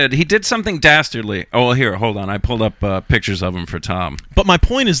he did. He did something dastardly. Oh, well, here, hold on. I pulled up pictures of him for Tom. But my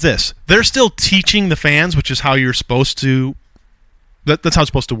point is this: they're still teaching the fans, which is how you're supposed to That's how it's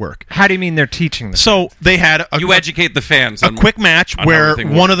supposed to work. How do you mean they're teaching this? So they had You educate the fans. a quick match on where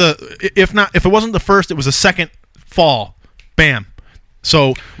everything one of the, if it wasn't the first, it was the second fall. Bam.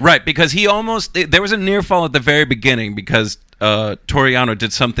 So Right, because there was a near fall at the very beginning because Toriano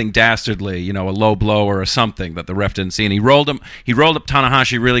did something dastardly, a low blow or something that the ref didn't see, and he rolled up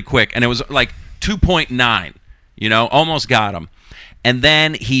Tanahashi really quick, and it was like 2.9, almost got him. And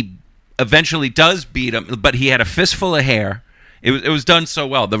then he eventually does beat him, but he had a fistful of hair. It was done so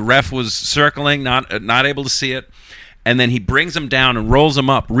well. The ref was circling, not able to see it, and then he brings him down and rolls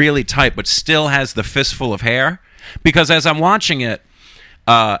him up really tight, but still has the fistful of hair. Because as I'm watching it,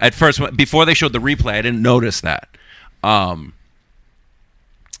 at first, before they showed the replay, I didn't notice that.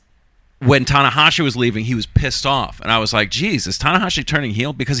 When Tanahashi was leaving, he was pissed off, and I was like, "Geez, is Tanahashi turning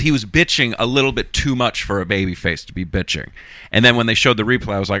heel?" Because he was bitching a little bit too much for a babyface to be bitching. And then when they showed the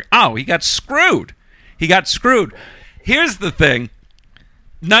replay, I was like, "Oh, he got screwed. He got screwed." Here's the thing.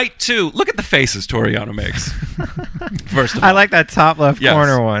 Night 2, look at the faces Toriano makes. First of all, I like that top left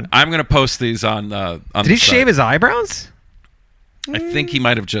corner one. I'm going to post these on the Did he shave his eyebrows? I think he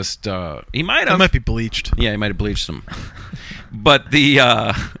might have just it might be bleached. Yeah, he might have bleached them. But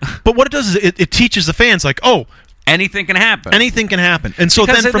but what it does is it teaches the fans like, oh, anything can happen. Anything can happen. And so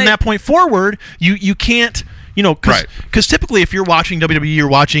Because then from that point forward, you can't, Right. because typically if you're watching WWE or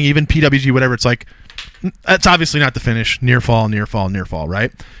watching even PWG, whatever, it's like, that's obviously not the finish. Near fall,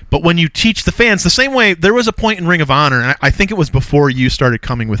 right? But when you teach the fans, the same way, there was a point in Ring of Honor, and I think it was before you started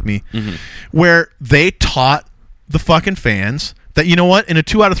coming with me, where they taught the fucking fans that, you know what, in a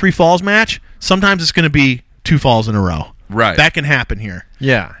 2 out of 3 falls match, sometimes it's going to be 2 falls in a row. Right. That can happen here.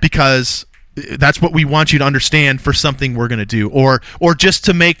 Yeah. Because that's what we want you to understand for something we're going to do, or just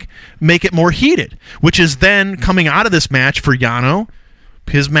to make it more heated, which is then coming out of this match for Yano.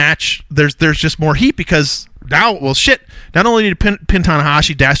 His match, there's just more heat because now, well, shit, not only did he pin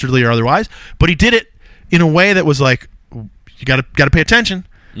Tanahashi dastardly or otherwise, but he did it in a way that was like, you got to pay attention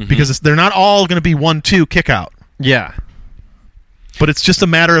because they're not all going to be 1-2 kick out. Yeah. But it's just a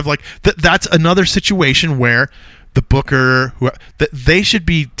matter of like that's another situation where the booker, they should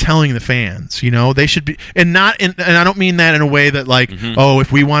be telling the fans, they should be, and I don't mean that in a way that like, oh,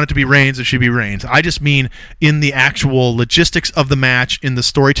 if we want it to be Reigns, it should be Reigns. I just mean in the actual logistics of the match, in the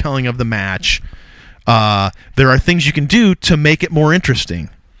storytelling of the match, there are things you can do to make it more interesting.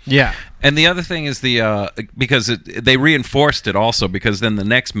 Yeah. And the other thing is because they reinforced it also, because then the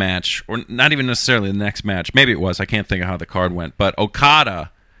next match, or not even necessarily the next match, maybe it was, I can't think of how the card went, but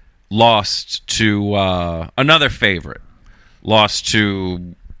Okada lost to another favorite. Lost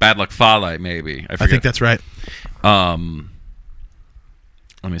to Bad Luck Fale, maybe. I think that's right. Let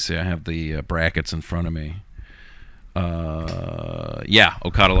me see. I have the brackets in front of me. Yeah,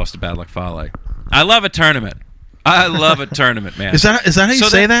 Okada lost to Bad Luck Fale. I love a tournament. I love a tournament, man. Is that how you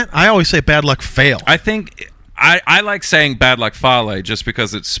say that? I always say Bad Luck Fail. I think I like saying Bad Luck Fale just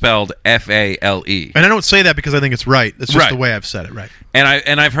because it's spelled Fale. And I don't say that because I think it's right. It's just Right. the way I've said it, right?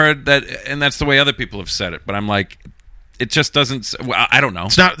 And I've heard that, and that's the way other people have said it. But I'm like, it just doesn't. Well, I don't know.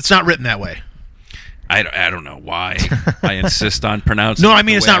 It's not written that way. I don't know why I insist on pronouncing. No, it I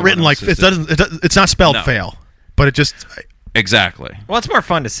mean the it's way I not written wanna like insist it's not spelled No. fail, but it just exactly. Well, it's more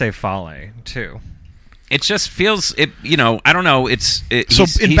fun to say Fale, too. It just feels it. I don't know. so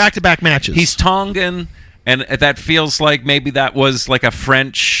in back-to-back matches. He's Tongan, and that feels like maybe that was like a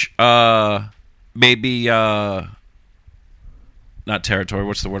French, maybe not territory.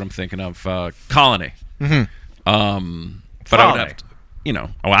 What's the word I'm thinking of? Colony. But I would have to,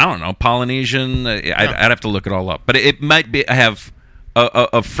 I don't know, Polynesian. I'd have to look it all up. But it might have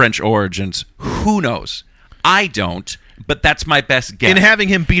a French origins. Who knows? I don't. But that's my best guess. in having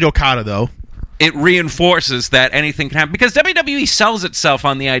him beat Okada though. It reinforces that anything can happen, because WWE sells itself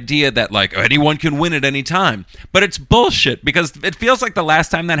on the idea that like anyone can win at any time, but it's bullshit, because it feels like the last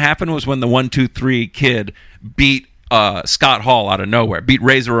time that happened was when the 1-2-3 Kid beat Scott Hall out of nowhere, beat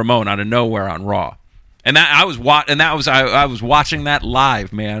Razor Ramon out of nowhere on Raw, and I was watching that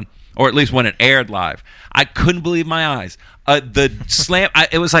live, man, or at least when it aired live. I couldn't believe my eyes. The slam,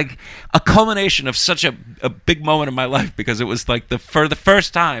 it was like a culmination of such a big moment in my life, because it was like for the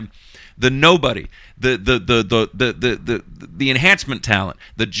first time. The nobody, the enhancement talent,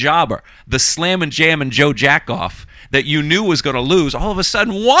 the jobber, the slam and jam and Joe Jackoff that you knew was going to lose, all of a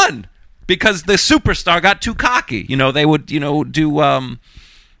sudden won because the superstar got too cocky. They would, do I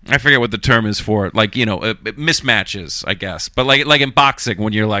forget what the term is for it, like mismatches, I guess. But like in boxing,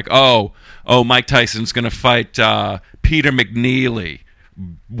 when you're like, oh, Mike Tyson's going to fight Peter McNeely.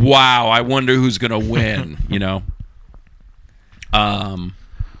 Wow, I wonder who's going to win.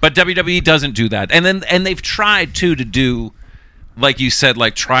 But WWE doesn't do that, and they've tried to do like you said,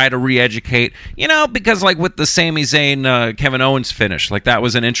 like try to re-educate, because like with the Sami Zayn Kevin Owens finish, like that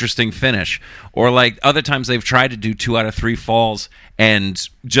was an interesting finish. Or like other times they've tried to do 2 out of 3 falls and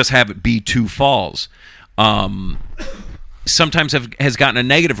just have it be 2 falls. Sometimes has gotten a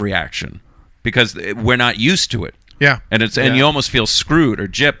negative reaction because we're not used to it. Yeah. And you almost feel screwed or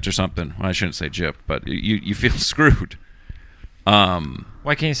gypped or something. Well, I shouldn't say gypped, but you feel screwed.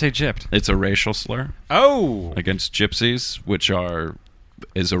 Why can't you say gypped? It's a racial slur against gypsies, which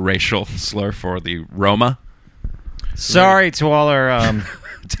is a racial slur for the Roma. Sorry to all our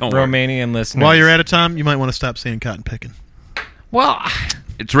Don't worry. Romanian listeners. While you're at it, Tom, you might want to stop saying cotton picking. Well,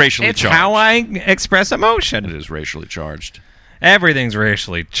 It's racially it's charged. how I express emotion. It is racially charged. Everything's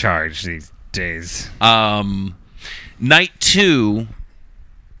racially charged these days. Night 2,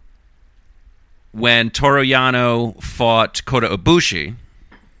 when Toru Yano fought Kota Ibushi,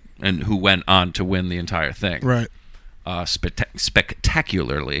 and who went on to win the entire thing, Right.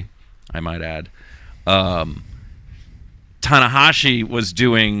 spectacularly, I might add. Tanahashi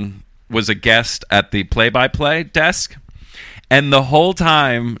was a guest at the play-by-play desk, and the whole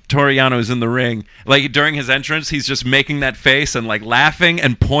time Toru Yano is in the ring, like during his entrance, he's just making that face and like laughing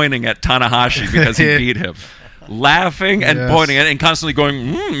and pointing at Tanahashi because he beat him. Laughing and pointing at it and constantly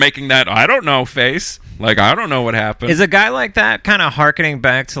going, making that I don't know face. Like, I don't know what happened. Is a guy like that kind of hearkening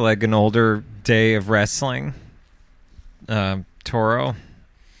back to like an older day of wrestling? Toro?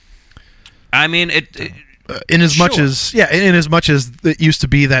 I mean, in as much Sure. as it used to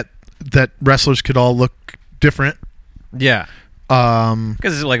be that wrestlers could all look different. Yeah.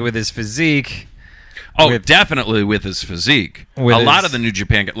 Because like with his physique. Definitely with his physique. With a lot his- of the New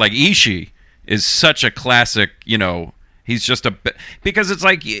Japan, like Ishii, is such a classic, he's just because it's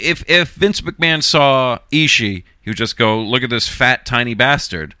like if Vince McMahon saw Ishii, he would just go, look at this fat, tiny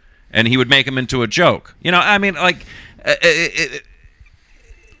bastard, and he would make him into a joke. I mean, like,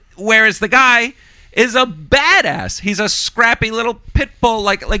 whereas the guy is a badass. He's a scrappy little pit bull.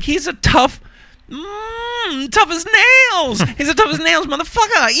 Like he's a tough as nails. He's a tough as nails,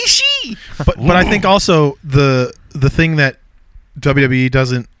 motherfucker. Ishii. But I think also the thing that WWE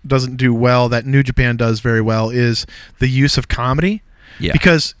doesn't do well that New Japan does very well is the use of comedy. Yeah.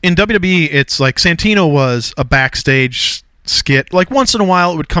 Because in WWE it's like Santino was a backstage skit. Like once in a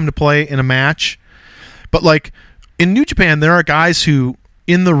while it would come to play in a match. But like in New Japan there are guys who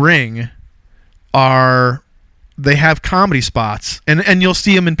in the ring they have comedy spots, and you'll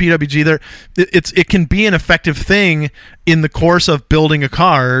see them in PWG. It can be an effective thing in the course of building a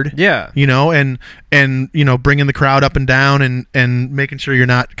card. Yeah. and bringing the crowd up and down, and making sure you're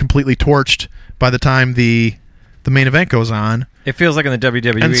not completely torched by the time the main event goes on. It feels like in the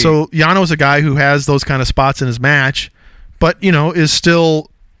WWE. And so Yano's a guy who has those kind of spots in his match, but is still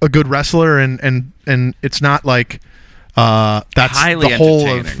a good wrestler, and it's not like. That's Highly the whole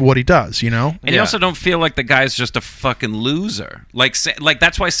entertaining. of what he does, And you also don't feel like the guy's just a fucking loser. Like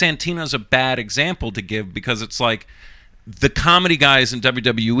that's why Santino's a bad example to give, because it's like the comedy guys in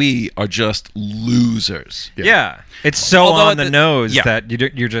WWE are just losers. Yeah. It's so Although on the nose yeah. that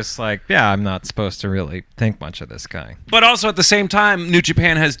you're just like, yeah, I'm not supposed to really think much of this guy. But also at the same time, New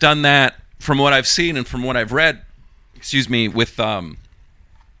Japan has done that from what I've seen and from what I've read, with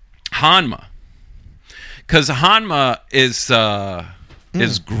Hanma. Because Hanma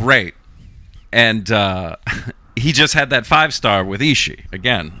is great, and he just had that 5-star with Ishii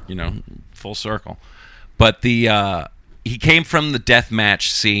again. Full circle. But he came from the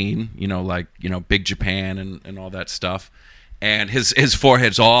deathmatch scene, Big Japan and all that stuff, and his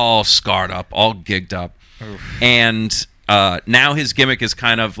forehead's all scarred up, all gigged up, and now his gimmick is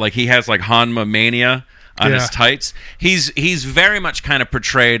kind of like he has like Hanma mania on his tights. He's very much kind of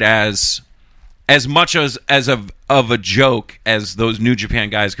portrayed as much as of a joke as those New Japan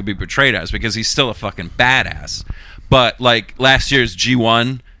guys could be portrayed as, because he's still a fucking badass. But like last year's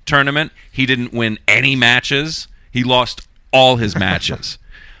G1 tournament, he didn't win any matches. He lost all his matches.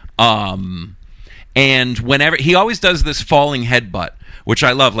 And whenever he always does this falling headbutt, which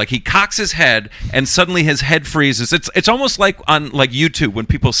I love. Like he cocks his head and suddenly his head freezes. It's almost like on like YouTube when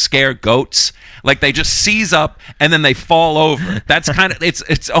people scare goats. Like they just seize up and then they fall over. That's kind of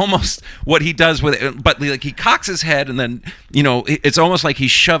it's almost what he does with it. But like he cocks his head and then it's almost like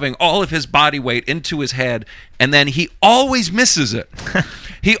he's shoving all of his body weight into his head, and then he always misses it.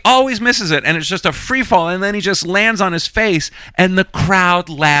 He always misses it, and it's just a free fall, and then he just lands on his face, and the crowd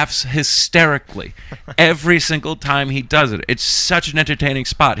laughs hysterically every single time he does it. It's such an entertaining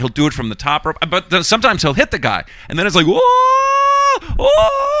spot. He'll do it from the top rope, but then sometimes he'll hit the guy, and then it's like, whoa,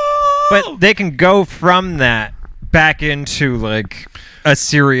 whoa. But they can go from that back into like a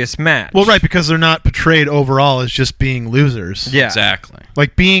serious match. Well, right, because they're not portrayed overall as just being losers. Yeah. Exactly.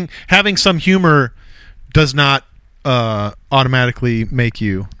 Like having some humor does not automatically make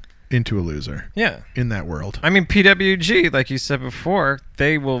you into a loser. Yeah. In that world. I mean, PWG, like you said before,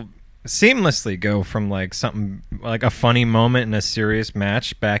 they will seamlessly go from like something like a funny moment in a serious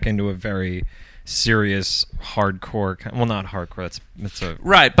match back into a very serious hardcore. Well, not hardcore. That's a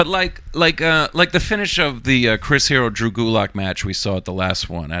Right, but like the finish of the Chris Hero Drew Gulak match we saw at the last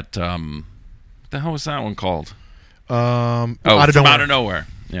one at what the hell was that one called? Out of From nowhere. Out of Nowhere.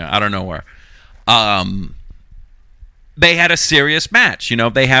 Yeah, Out of Nowhere. They had a serious match. You know,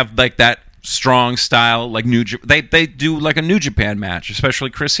 they have like that strong style, like they do like a New Japan match, especially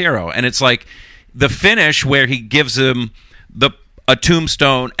Chris Hero, and it's like the finish where he gives him a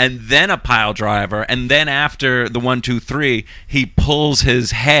tombstone and then a pile driver, and then after the 1, 2, 3, he pulls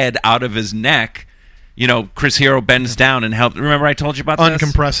his head out of his neck. You know, Chris Hero bends down and helps. Remember, I told you about this.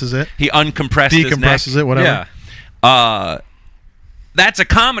 Uncompresses it. He uncompressed his neck. Decompresses it. Whatever. yeah. That's a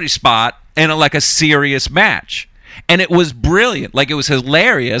comedy spot and like a serious match. And it was brilliant. Like, it was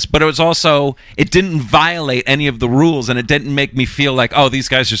hilarious, but it was also, it didn't violate any of the rules, and it didn't make me feel like, oh, these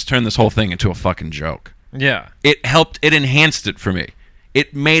guys just turned this whole thing into a fucking joke. Yeah. It helped, it enhanced it for me.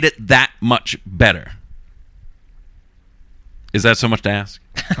 It made it that much better. Is that so much to ask?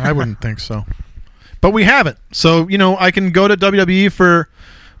 I wouldn't think so. But we haven't. So, you know, I can go to WWE for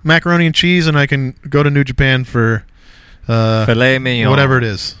macaroni and cheese, and I can go to New Japan for Filet mignon. whatever it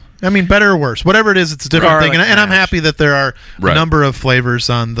is. I mean, better or worse. Whatever it is, it's a different Garlic thing. And I'm mash. happy that there are Right. a number of flavors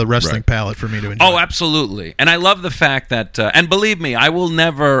on the wrestling Right. palette for me to enjoy. Oh, absolutely. And I love the fact that, and believe me, I will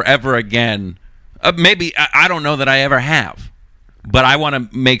never, ever again, maybe, I don't know that I ever have, but I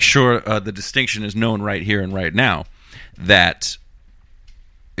want to make sure the distinction is known right here and right now, that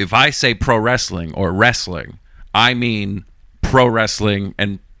if I say pro wrestling or wrestling, I mean pro wrestling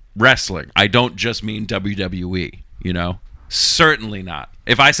and wrestling. I don't just mean WWE, you know? Certainly not.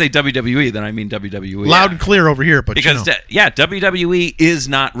 If I say WWE, then I mean WWE. Loud and clear over here, but Because you know. WWE is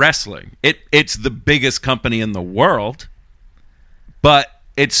not wrestling. It's the biggest company in the world, but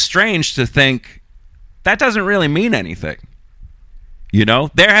it's strange to think that doesn't really mean anything. You know,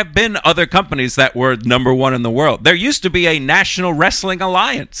 there have been other companies that were number one in the world. There used to be a National Wrestling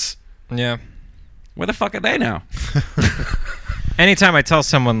Alliance. Yeah. Where the fuck are they now? Anytime I tell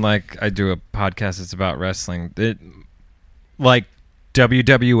someone like I do a podcast that's about wrestling, like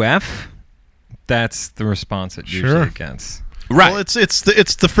WWF, that's the response it usually Sure. gets. Right. Well, it's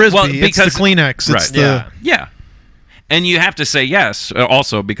the frisbee. Well, it's because- the Kleenex. Right. It's the Yeah. Yeah. And you have to say yes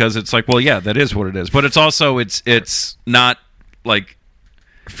also, because it's like, well, yeah, that is what it is. But it's also, it's not like,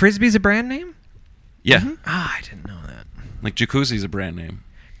 Frisbee's a brand name? yeah, Ah, I didn't know that. like Jacuzzi's a brand name.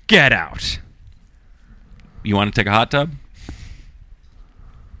 Get out. You want to take a hot tub?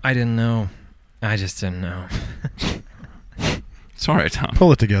 I didn't know. I just didn't know. It's all right, Tom.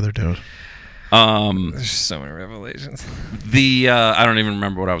 pull it together, dude. There's so many revelations. I don't even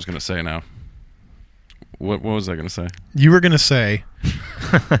remember what I was going to say now. What was I going to say? You were going to say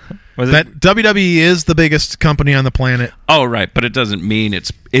Was that it? WWE is the biggest company on the planet. Oh, right, but it doesn't mean it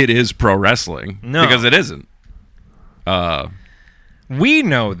is pro wrestling. No. Because it isn't. We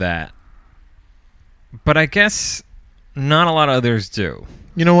know that. But I guess not a lot of others do.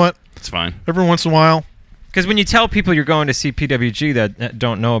 You know what? It's fine. Every once in a while, Because when you tell people you're going to see PWG that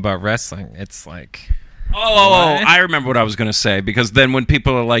don't know about wrestling, it's like... Oh, What? I remember what I was going to say, because then when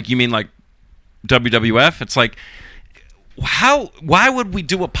people are like, you mean like WWF? It's like, why would we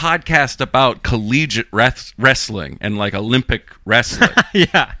do a podcast about collegiate wrestling and like Olympic wrestling?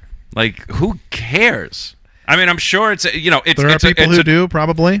 Yeah. Like, who cares? I mean, I'm sure it's, you know, there are people who do,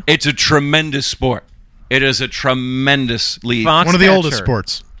 probably. It's a tremendous sport. It is a tremendous league, Fox One of the Catcher. oldest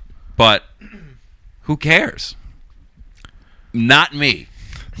sports. but who cares? Not me.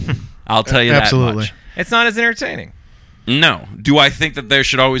 I'll tell you Absolutely. that much. It's not as entertaining. No. Do I think that there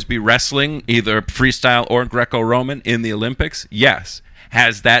should always be wrestling, either freestyle or Greco-Roman, in the Olympics? Yes.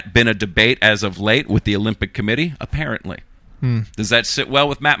 Has that been a debate as of late with the Olympic Committee? Apparently. Does that sit well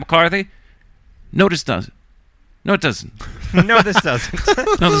with Matt McCarthy? No, this doesn't. No, it doesn't. No, this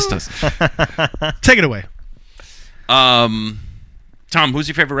doesn't. No, this doesn't. Take it away. Tom, who's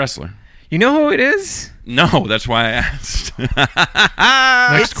your favorite wrestler? You know who it is? No, that's why I asked.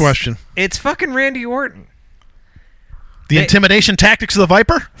 Next question. It's fucking Randy Orton. The intimidation tactics of the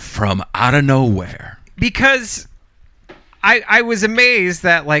Viper? From out of nowhere. Because I was amazed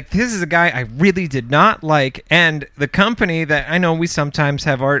that, like, this is a guy I really did not like, and the company that I know we sometimes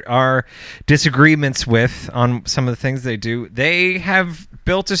have our disagreements with on some of the things they do, they have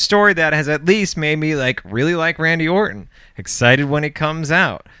built a story that has at least made me, like, really like Randy Orton. Excited when it comes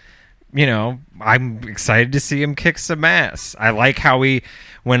out. You know, I'm excited to see him kick some ass. I like how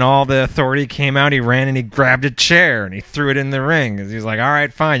when all the Authority came out, he ran and he grabbed a chair and he threw it in the ring. He's like, all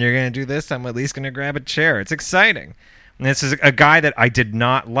right, fine, you're going to do this. I'm at least going to grab a chair. It's exciting. And this is a guy that I did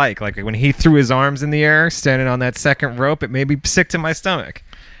not like. Like, when he threw his arms in the air, standing on that second rope, it made me sick to my stomach.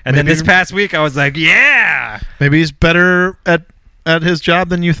 And then this past week, I was like, yeah! Maybe he's better at his job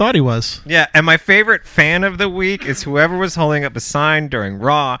than you thought he was. Yeah, and my favorite fan of the week is whoever was holding up a sign during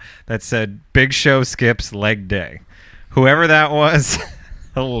Raw that said, Big Show skips leg day. Whoever that was,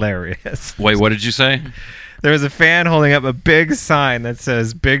 hilarious. Wait, what did you say? There was a fan holding up a big sign that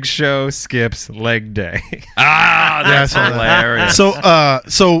says, Big Show skips leg day. Ah, that's hilarious.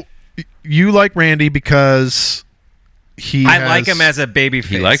 So you like Randy because I like him as a babyface.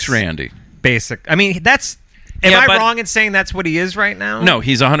 He likes Randy. Basic. I mean, that's... Am I wrong in saying that's what he is right now? No,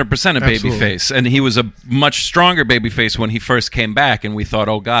 he's 100% a babyface, and he was a much stronger babyface when he first came back, and we thought,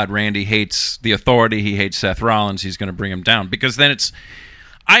 oh, God, Randy hates the Authority, he hates Seth Rollins, he's going to bring him down. Because then it's...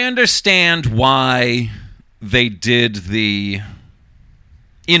 I understand why they did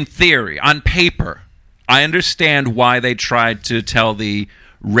in theory, on paper, I understand why they tried to tell the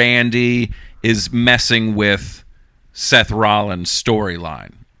Randy is messing with Seth Rollins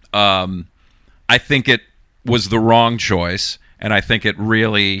storyline. I think it was the wrong choice, and I think it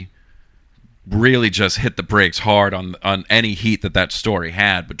really just hit the brakes hard on any heat that story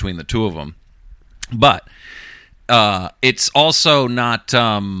had between the two of them. But it's also not...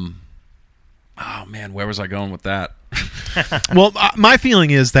 oh, man, where was I going with that? Well, my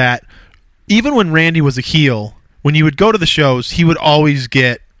feeling is that even when Randy was a heel, when you would go to the shows, he would always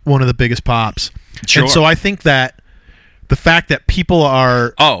get one of the biggest pops. Sure. And so I think that the fact that people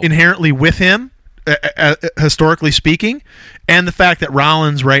are inherently with him, historically speaking, and the fact that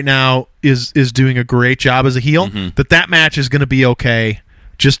Rollins right now is doing a great job as a heel, that match is going to be okay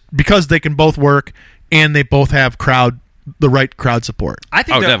just because they can both work and they both have the right crowd support. I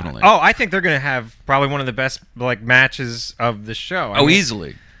think definitely. I think they're going to have probably one of the best matches of the show. I mean,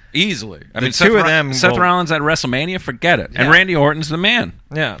 Easily. I mean, Seth Rollins at WrestleMania, forget it. Yeah. And Randy Orton's the man.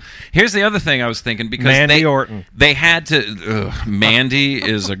 Yeah. Here's the other thing I was thinking, because Orton. They had to... Mandy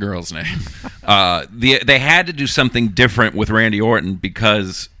is a girl's name. They had to do something different with Randy Orton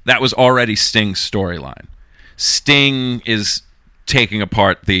because that was already Sting's storyline. Sting is taking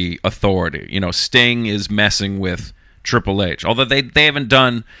apart the Authority. You know, Sting is messing with Triple H. Although they haven't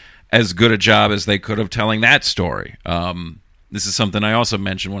done as good a job as they could have telling that story. This is something I also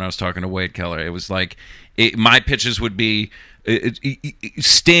mentioned when I was talking to Wade Keller. It was like, my pitches would be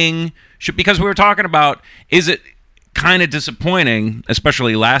Sting, because we were talking about, is it kind of disappointing,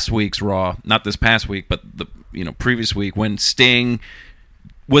 especially last week's Raw, not this past week, but the previous week, when Sting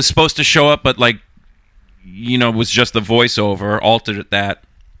was supposed to show up, but was just the voiceover, altered at that.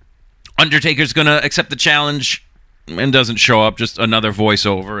 Undertaker's going to accept the challenge and doesn't show up, just another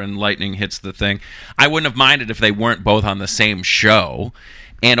voiceover, and lightning hits the thing. I wouldn't have minded if they weren't both on the same show.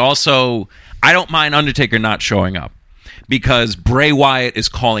 And also, I don't mind Undertaker not showing up, because Bray Wyatt is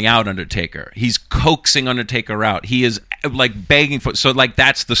calling out Undertaker. He's coaxing Undertaker out. He is begging for... So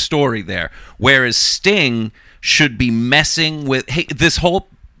that's the story there. Whereas Sting should be messing with... Hey, this whole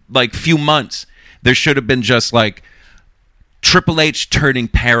few months, there should have been just Triple H turning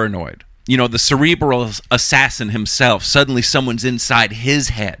paranoid. The cerebral assassin himself. Suddenly someone's inside his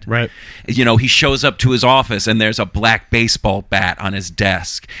head. Right. He shows up to his office and there's a black baseball bat on his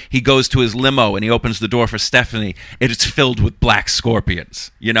desk. He goes to his limo and he opens the door for Stephanie. It's filled with black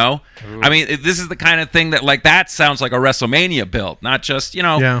scorpions. Ooh. I mean, this is the kind of thing that, that sounds like a WrestleMania build. Not just,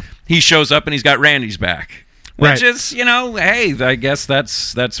 he shows up and he's got Randy's back. Which is, hey, I guess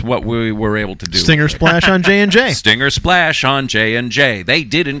that's what we were able to do. Stinger splash on J&J. Stinger splash on J&J. They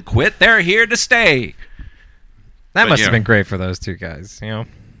didn't quit. They're here to stay. That must have been great for those two guys.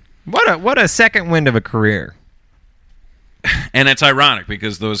 What a second wind of a career. And it's ironic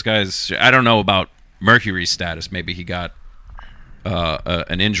because those guys, I don't know about Mercury's status. Maybe he got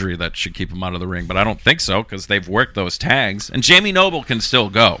an injury that should keep him out of the ring, but I don't think so because they've worked those tags. And Jamie Noble can still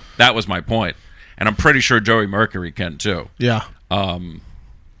go. That was my point. And I'm pretty sure Joey Mercury can too. Yeah.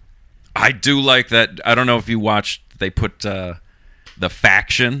 I do like that. I don't know if you watched, they put the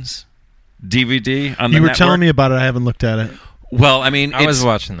Factions DVD on the network. You were telling me about it. I haven't looked at it. Well, I mean, I was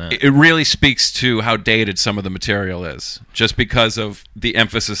watching that. It really speaks to how dated some of the material is, just because of the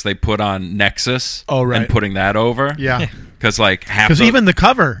emphasis they put on Nexus. Oh, right. And putting that over. Yeah. Because like half. Because even the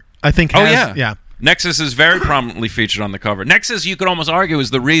cover, I think. Has, yeah. Nexus is very prominently featured on the cover. Nexus, you could almost argue,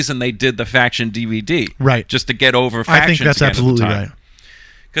 is the reason they did the Faction DVD. Right. Just to get over factions. I think that's absolutely right.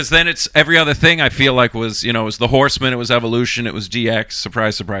 Because then it's every other thing. I feel like was it was the Horsemen, it was Evolution, it was GX.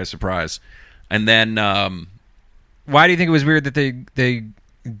 Surprise, surprise, surprise. And then. Why do you think it was weird that they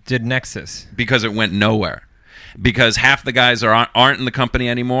did Nexus? Because it went nowhere. Because half the guys aren't in the company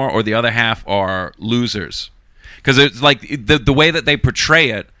anymore, or the other half are losers. Because it's like the way that they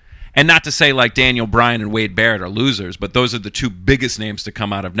portray it, and not to say like Daniel Bryan and Wade Barrett are losers, but those are the two biggest names to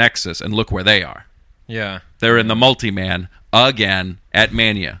come out of Nexus, and look where they are. Yeah. They're in the multi-man again at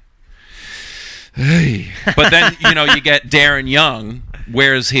Mania. Hey. But then, you get Darren Young.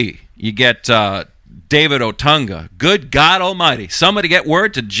 Where's he? You get David Otunga. Good God Almighty. Somebody get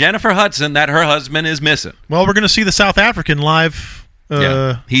word to Jennifer Hudson that her husband is missing. Well, we're going to see the South African live.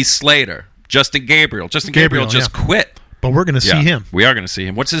 He's Slater. Justin Gabriel. Justin Gabriel just quit. But we're going to see him. We are going to see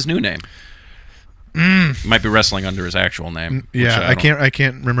him. What's his new name? Might be wrestling under his actual name. Yeah, I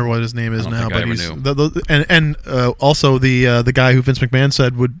can't remember what his name is now. But he's knew. Also the guy who Vince McMahon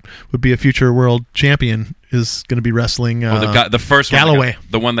said would be a future world champion is going to be wrestling. The first Galloway,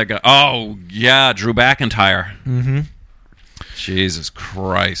 the one that got. Oh yeah, Drew McIntyre. Mm-hmm. Jesus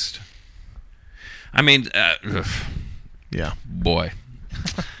Christ. I mean, yeah, boy.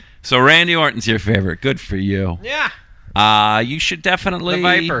 So Randy Orton's your favorite. Good for you. Yeah. You should definitely the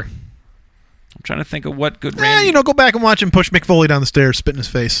Viper. I'm trying to think of what good Randy... go back and watch him push Mick Foley down the stairs, spit in his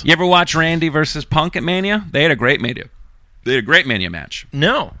face. You ever watch Randy versus Punk at Mania? They had a great Mania. Match.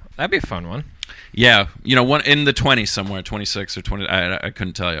 No, that'd be a fun one. Yeah, one in the 20s somewhere, 26 or 20. I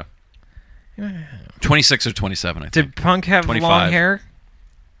couldn't tell you. 26 or 27, I think. Did Punk have 25. long hair?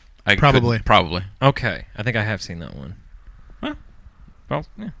 Probably. Probably. Okay, I think I have seen that one. Huh. Well,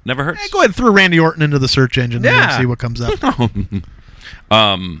 yeah. Never hurts. Go ahead and throw Randy Orton into the search engine and see what comes up.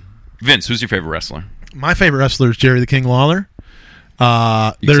 Vince, who's your favorite wrestler? My favorite wrestler is Jerry the King Lawler. You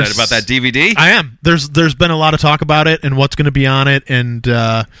excited about that DVD? I am. There's been a lot of talk about it and what's going to be on it, and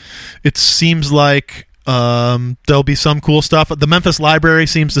it seems like there'll be some cool stuff. The Memphis Library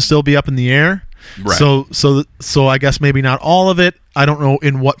seems to still be up in the air. Right. So I guess maybe not all of it. I don't know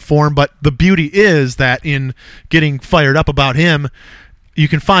in what form, but the beauty is that in getting fired up about him, you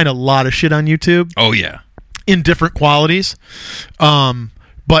can find a lot of shit on YouTube. Oh yeah, in different qualities.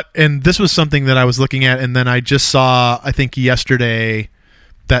 And this was something that I was looking at, and then I just saw, I think yesterday,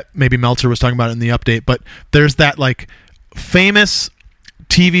 that maybe Meltzer was talking about it in the update, but there's that like famous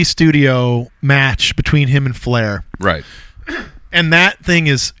TV studio match between him and Flair. Right. And that thing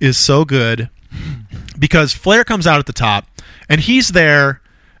is so good because Flair comes out at the top, and he's there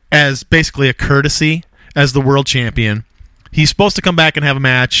as basically a courtesy as the world champion. He's supposed to come back and have a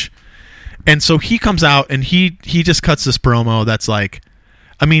match, and so he comes out and he just cuts this promo that's like,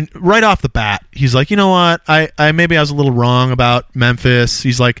 I mean, right off the bat, he's like, you know what? I maybe I was a little wrong about Memphis.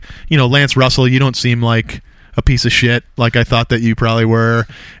 He's like, Lance Russell, you don't seem like a piece of shit like I thought that you probably were.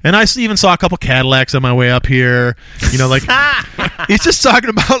 And I even saw a couple Cadillacs on my way up here. Like he's just talking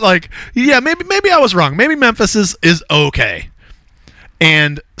about like, yeah, maybe I was wrong. Maybe Memphis is okay.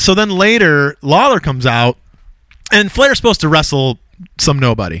 And so then later, Lawler comes out, and Flair's supposed to wrestle some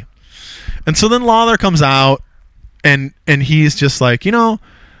nobody. And so then Lawler comes out, and he's just like, he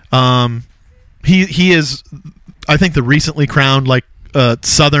is, I think, the recently crowned like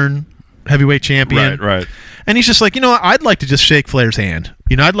Southern heavyweight champion. Right. And he's just like, I'd like to just shake Flair's hand.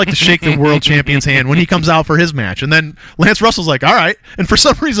 I'd like to shake the world champion's hand when he comes out for his match. And then Lance Russell's like, all right. And for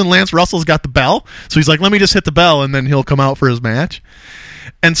some reason, Lance Russell's got the bell. So he's like, let me just hit the bell, and then he'll come out for his match.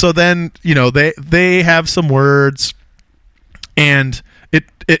 And so then, they have some words, and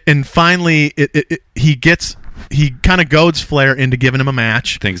finally he kind of goads Flair into giving him a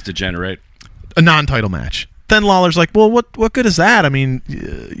match. Things degenerate. A non-title match. Then Lawler's like, well, what good is that? I mean,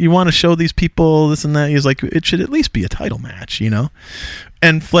 you want to show these people this and that. He's like, it should at least be a title match,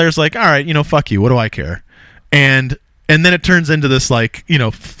 And Flair's like, all right, fuck you. What do I care? And then it turns into this like,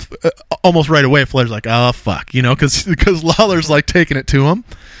 almost right away, Flair's like, oh fuck, because Lawler's like taking it to him.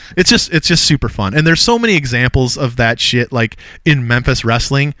 It's just super fun. And there's so many examples of that shit like in Memphis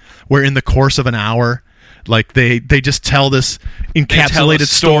wrestling, where in the course of an hour, like they just tell this encapsulated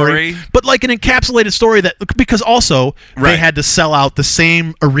story, but like an encapsulated story that, because also they had to sell out the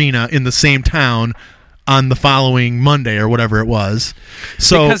same arena in the same town on the following Monday or whatever it was.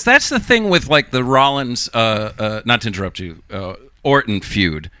 So because that's the thing with like the Rollins, not to interrupt you, Orton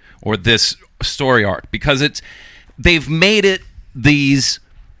feud or this story arc, because they've made it these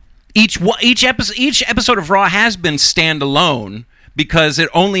each episode of Raw has been standalone because it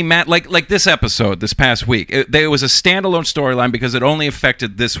only like this episode this past week. It was a standalone storyline because it only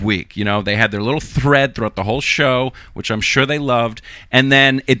affected this week. You know, they had their little thread throughout the whole show, which I'm sure they loved, and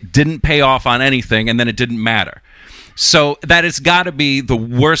then it didn't pay off on anything, and then it didn't matter. So that has got to be the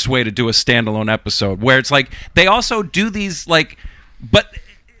worst way to do a standalone episode, where it's like they also do these like, but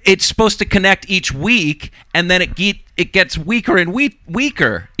it's supposed to connect each week, and then it gets weaker and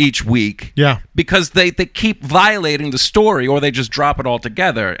weaker each week. Yeah, because they keep violating the story, or they just drop it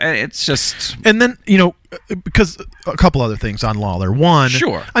altogether. It's just, and then because a couple other things on Lawler. One,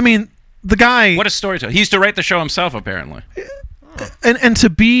 sure. I mean, the guy. What a storyteller! He used to write the show himself, apparently. And to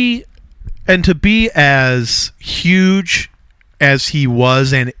be as huge as he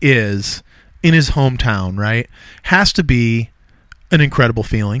was and is in his hometown, right, has to be an incredible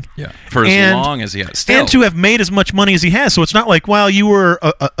feeling. Yeah, for as long as he has. Still. And to have made as much money as he has. So it's not like, well, you were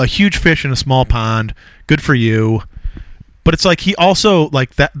a huge fish in a small pond. Good for you. But it's like he also,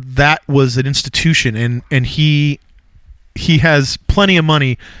 like, that was an institution, and he has plenty of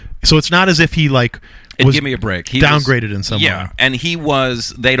money. So it's not as if he, like, was give me a break. He downgraded in some way. Yeah, and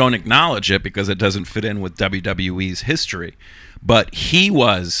they don't acknowledge it because it doesn't fit in with WWE's history. But he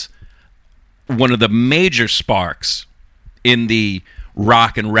was one of the major sparks in the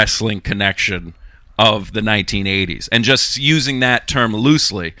rock and wrestling connection of the 1980s. And just using that term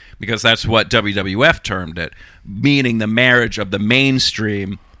loosely, because that's what WWF termed it, meaning the marriage of the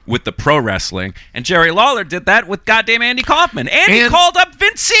mainstream with the pro wrestling. And Jerry Lawler did that with goddamn Andy Kaufman. Andy called up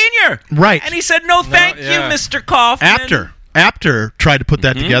Vince Sr. Right. And he said, no, thank you, Mr. Kaufman. Apter tried to put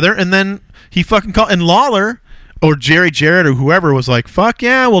that together, and then he fucking called. And Lawler, or Jerry Jarrett, or whoever, was like, fuck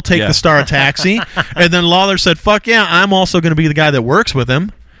yeah, we'll take the star of Taxi. And then Lawler said, fuck yeah, I'm also going to be the guy that works with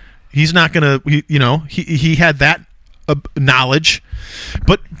him. He's not going to, he had that knowledge.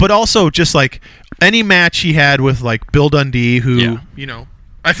 But also just like any match he had with like Bill Dundee, who,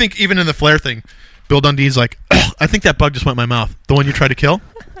 I think even in the Flair thing, Bill Dundee's like, I think that bug just went in my mouth. The one you tried to kill?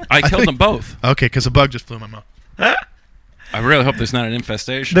 I killed them both. Okay, because a bug just flew in my mouth. I really hope there's not an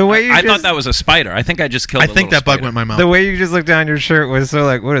infestation. The way I thought that was a spider. I think I just killed. I think that bug went in my mouth. The way you just looked down your shirt was so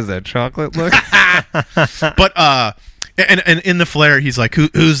like, what is that, chocolate look? But and in the Flair, he's like,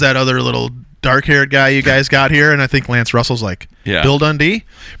 who's that other little dark-haired guy you guys got here? And I think Lance Russell's like, Bill Dundee.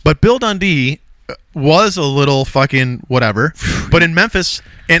 But Bill Dundee was a little fucking whatever. But in Memphis,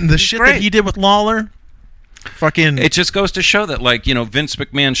 and the shit that he did with Lawler, fucking, it just goes to show that, like, Vince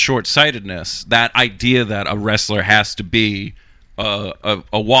McMahon's short-sightedness, that idea that a wrestler has to be a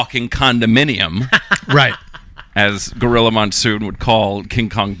walking condominium, right, as Gorilla Monsoon would call King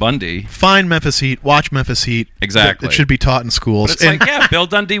Kong Bundy. Find Memphis Heat, watch Memphis Heat. Exactly, it should be taught in schools. But it's Bill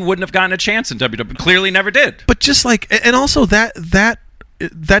Dundee wouldn't have gotten a chance in WWE. Clearly, never did. But just like, and also that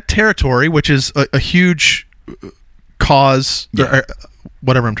territory, which is a huge cause.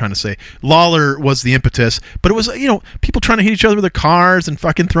 Whatever I'm trying to say. Lawler was the impetus, but it was, people trying to hit each other with their cars and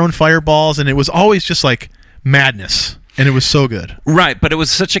fucking throwing fireballs, and it was always just like madness, and it was so good. Right, but it was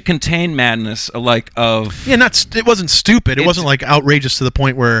such a contained madness, it wasn't stupid. It wasn't like outrageous to the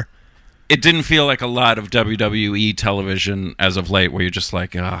point where it didn't feel like a lot of WWE television as of late, where you're just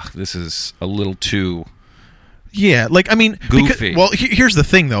like, this is a little too. Yeah, like, I mean, goofy. Here's the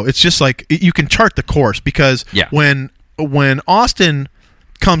thing though. It's just like you can chart the course, because when Austin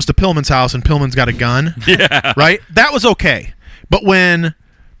comes to Pillman's house and Pillman's got a gun, right? That was okay. But when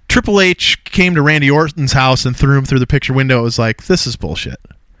Triple H came to Randy Orton's house and threw him through the picture window, it was like, this is bullshit.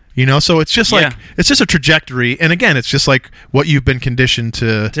 So it's just like, it's just a trajectory. And again, it's just like what you've been conditioned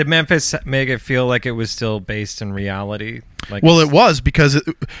to. Did Memphis make it feel like it was still based in reality? Well, it was, because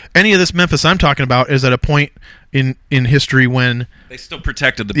any of this Memphis I'm talking about is at a point in history when they still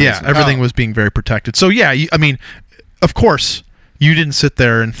protected the business. Yeah, everything was being very protected. So yeah, I mean, of course, you didn't sit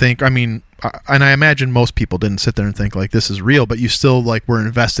there and think, I mean, and I imagine most people didn't sit there and think like this is real, but you still like were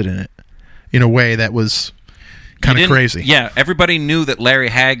invested in it in a way that was kind of crazy. Yeah, everybody knew that Larry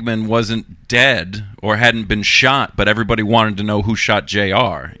Hagman wasn't dead or hadn't been shot, but everybody wanted to know who shot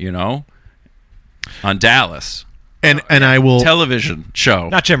JR, on Dallas. And I will television show.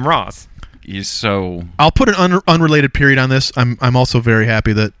 Not Jim Ross. He's so. I'll put an unrelated period on this. I'm also very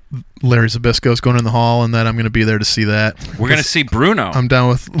happy that Larry Zbyszko is going in the Hall, and that I'm going to be there to see that. We're going to see Bruno. I'm down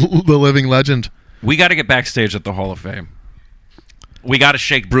with the living legend. We got to get backstage at the Hall of Fame. We got to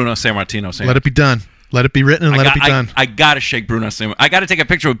shake Bruno Sammartino. Let it be done. Let it be written and let it be done. I got to shake Bruno Sammartino. I got to take a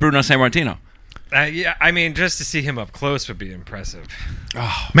picture with Bruno Sammartino. Yeah, I mean, just to see him up close would be impressive.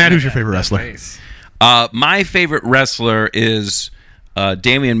 Oh, Matt, who's your favorite wrestler? My favorite wrestler is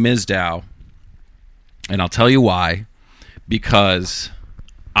Damien Mizdow. And I'll tell you why. Because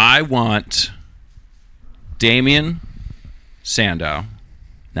I want Damien Sandow,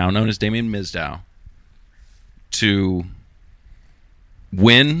 now known as Damien Mizdow, to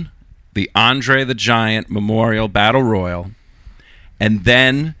win the Andre the Giant Memorial Battle Royal, and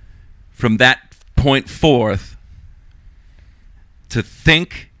then from that point forth to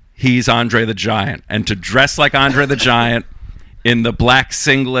think he's Andre the Giant and to dress like Andre the Giant in the black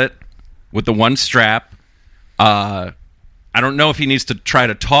singlet with the one strap. I don't know if he needs to try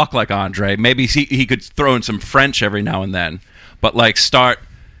to talk like Andre. Maybe he could throw in some French every now and then, but like start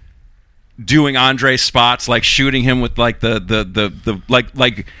doing Andre spots, like shooting him with like the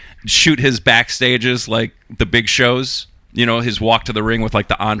like shoot his backstages like the big shows. You know, his walk to the ring with like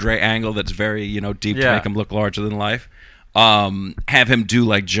the Andre angle that's very, you know, deep to make him look larger than life. Have him do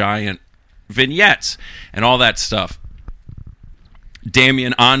like giant vignettes and all that stuff.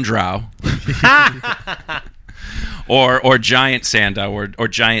 Damien Andrau. or Giant Sandow or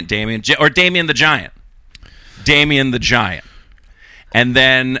Giant Damien or Damien the Giant. Damien the Giant. And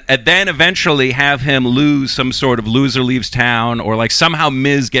then eventually have him lose some sort of loser leaves town, or like somehow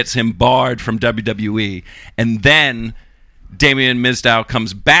Miz gets him barred from WWE, and then Damien Mizdow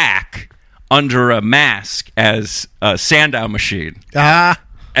comes back under a mask as a Sandow machine.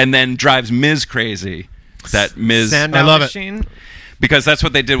 And then drives Miz crazy. That Miz, Sandow I love machine? it. Because that's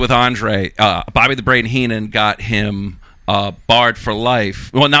what they did with Andre. Bobby the Brain Heenan got him barred for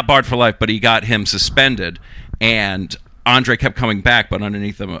life. Well, not barred for life, but he got him suspended. And Andre kept coming back, but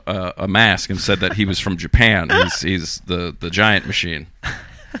underneath a mask, and said that he was from Japan. He's the giant machine.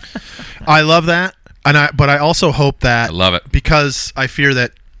 I love that, but I also hope that I love it because I fear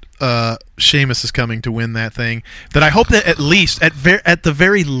that Sheamus is coming to win that thing. That I hope that at the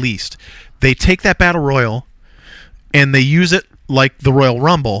very least, they take that battle royal and they use it like the Royal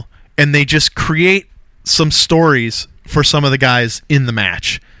Rumble, and they just create some stories for some of the guys in the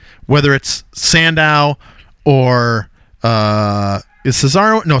match, whether it's Sandow or is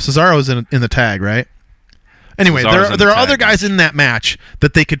Cesaro? No, Cesaro's in the tag, right? Anyway, there are other guys in that match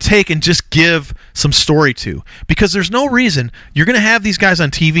that they could take and just give some story to, because there's no reason you're going to have these guys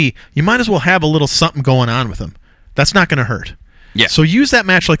on TV. You might as well have a little something going on with them. That's not going to hurt. Yeah. So use that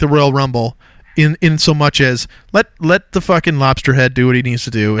match like the Royal Rumble in so much as let the fucking lobster head do what he needs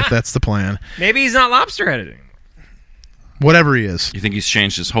to do, if that's the plan. Maybe he's not lobster headed. Whatever he is. You think he's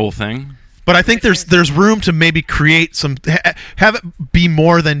changed his whole thing? But I think there's room to maybe create some, have it be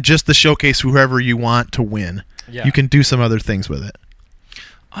more than just the showcase whoever you want to win. Yeah. You can do some other things with it.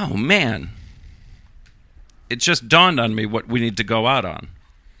 Oh, man. It just dawned on me what we need to go out on.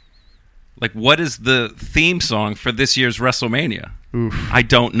 Like, what is the theme song for this year's WrestleMania? Oof. I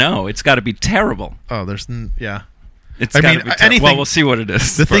don't know. It's got to be terrible. Oh, yeah. It's I gotta mean, be anything. Well, we'll see what it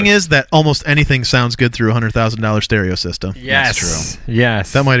is. The thing is that almost anything sounds good through a $100,000 stereo system. Yes. That's true.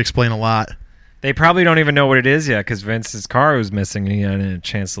 Yes. That might explain a lot. They probably don't even know what it is yet, because Vince's car was missing and he hadn't had a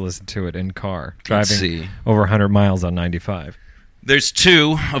chance to listen to it in car, driving over 100 miles on 95. There's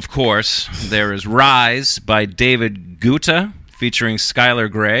two, of course. There is Rise by David Guetta featuring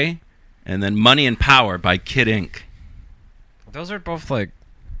Skylar Grey, and then Money and Power by Kid Ink. Those are both like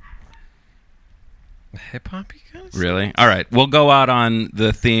hip-hop guys? Really? All right. We'll go out on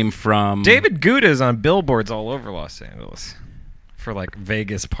the theme from... David Guetta is on billboards all over Los Angeles for like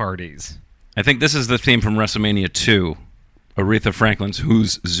Vegas parties. I think this is the theme from WrestleMania 2. Aretha Franklin's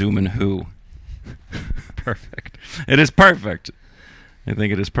Who's Zoomin' Who. Perfect. It is perfect. I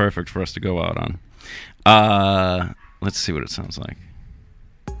think it is perfect for us to go out on. Let's see what it sounds like.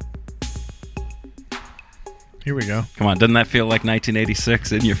 Here we go. Come on, doesn't that feel like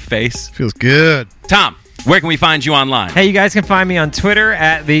 1986 in your face? Feels good. Tom, where can we find you online? Hey, you guys can find me on Twitter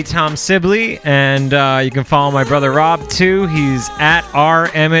at the Tom Sibley, and you can follow my brother Rob too. He's at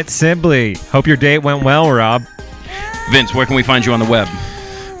R Emmett Sibley. Hope your date went well, Rob. Vince, where can we find you on the web?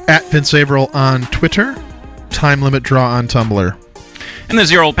 At Vince Averill on Twitter. Time Limit Draw on Tumblr. And this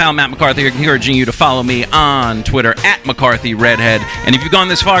is your old pal Matt McCarthy encouraging you to follow me on Twitter at McCarthy Redhead. And if you've gone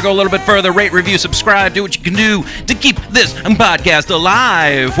this far, go a little bit further. Rate, review, subscribe. Do what you can do to keep this podcast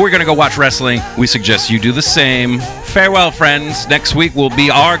alive. We're going to go watch wrestling. We suggest you do the same. Farewell, friends. Next week will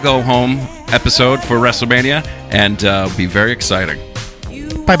be our go-home episode for WrestleMania, and be very exciting.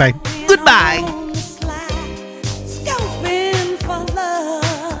 Bye-bye. Goodbye.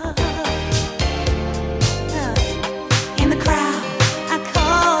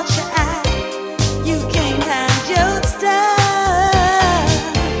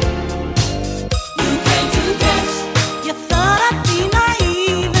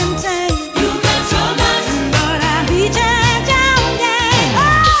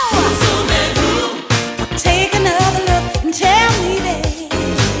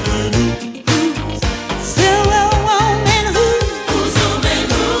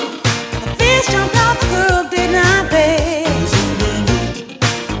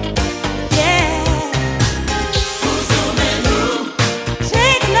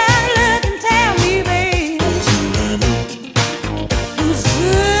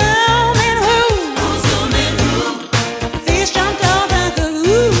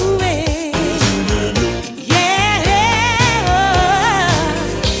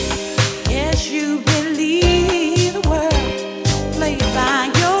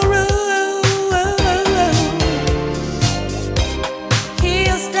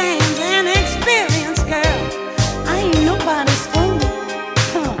 understand.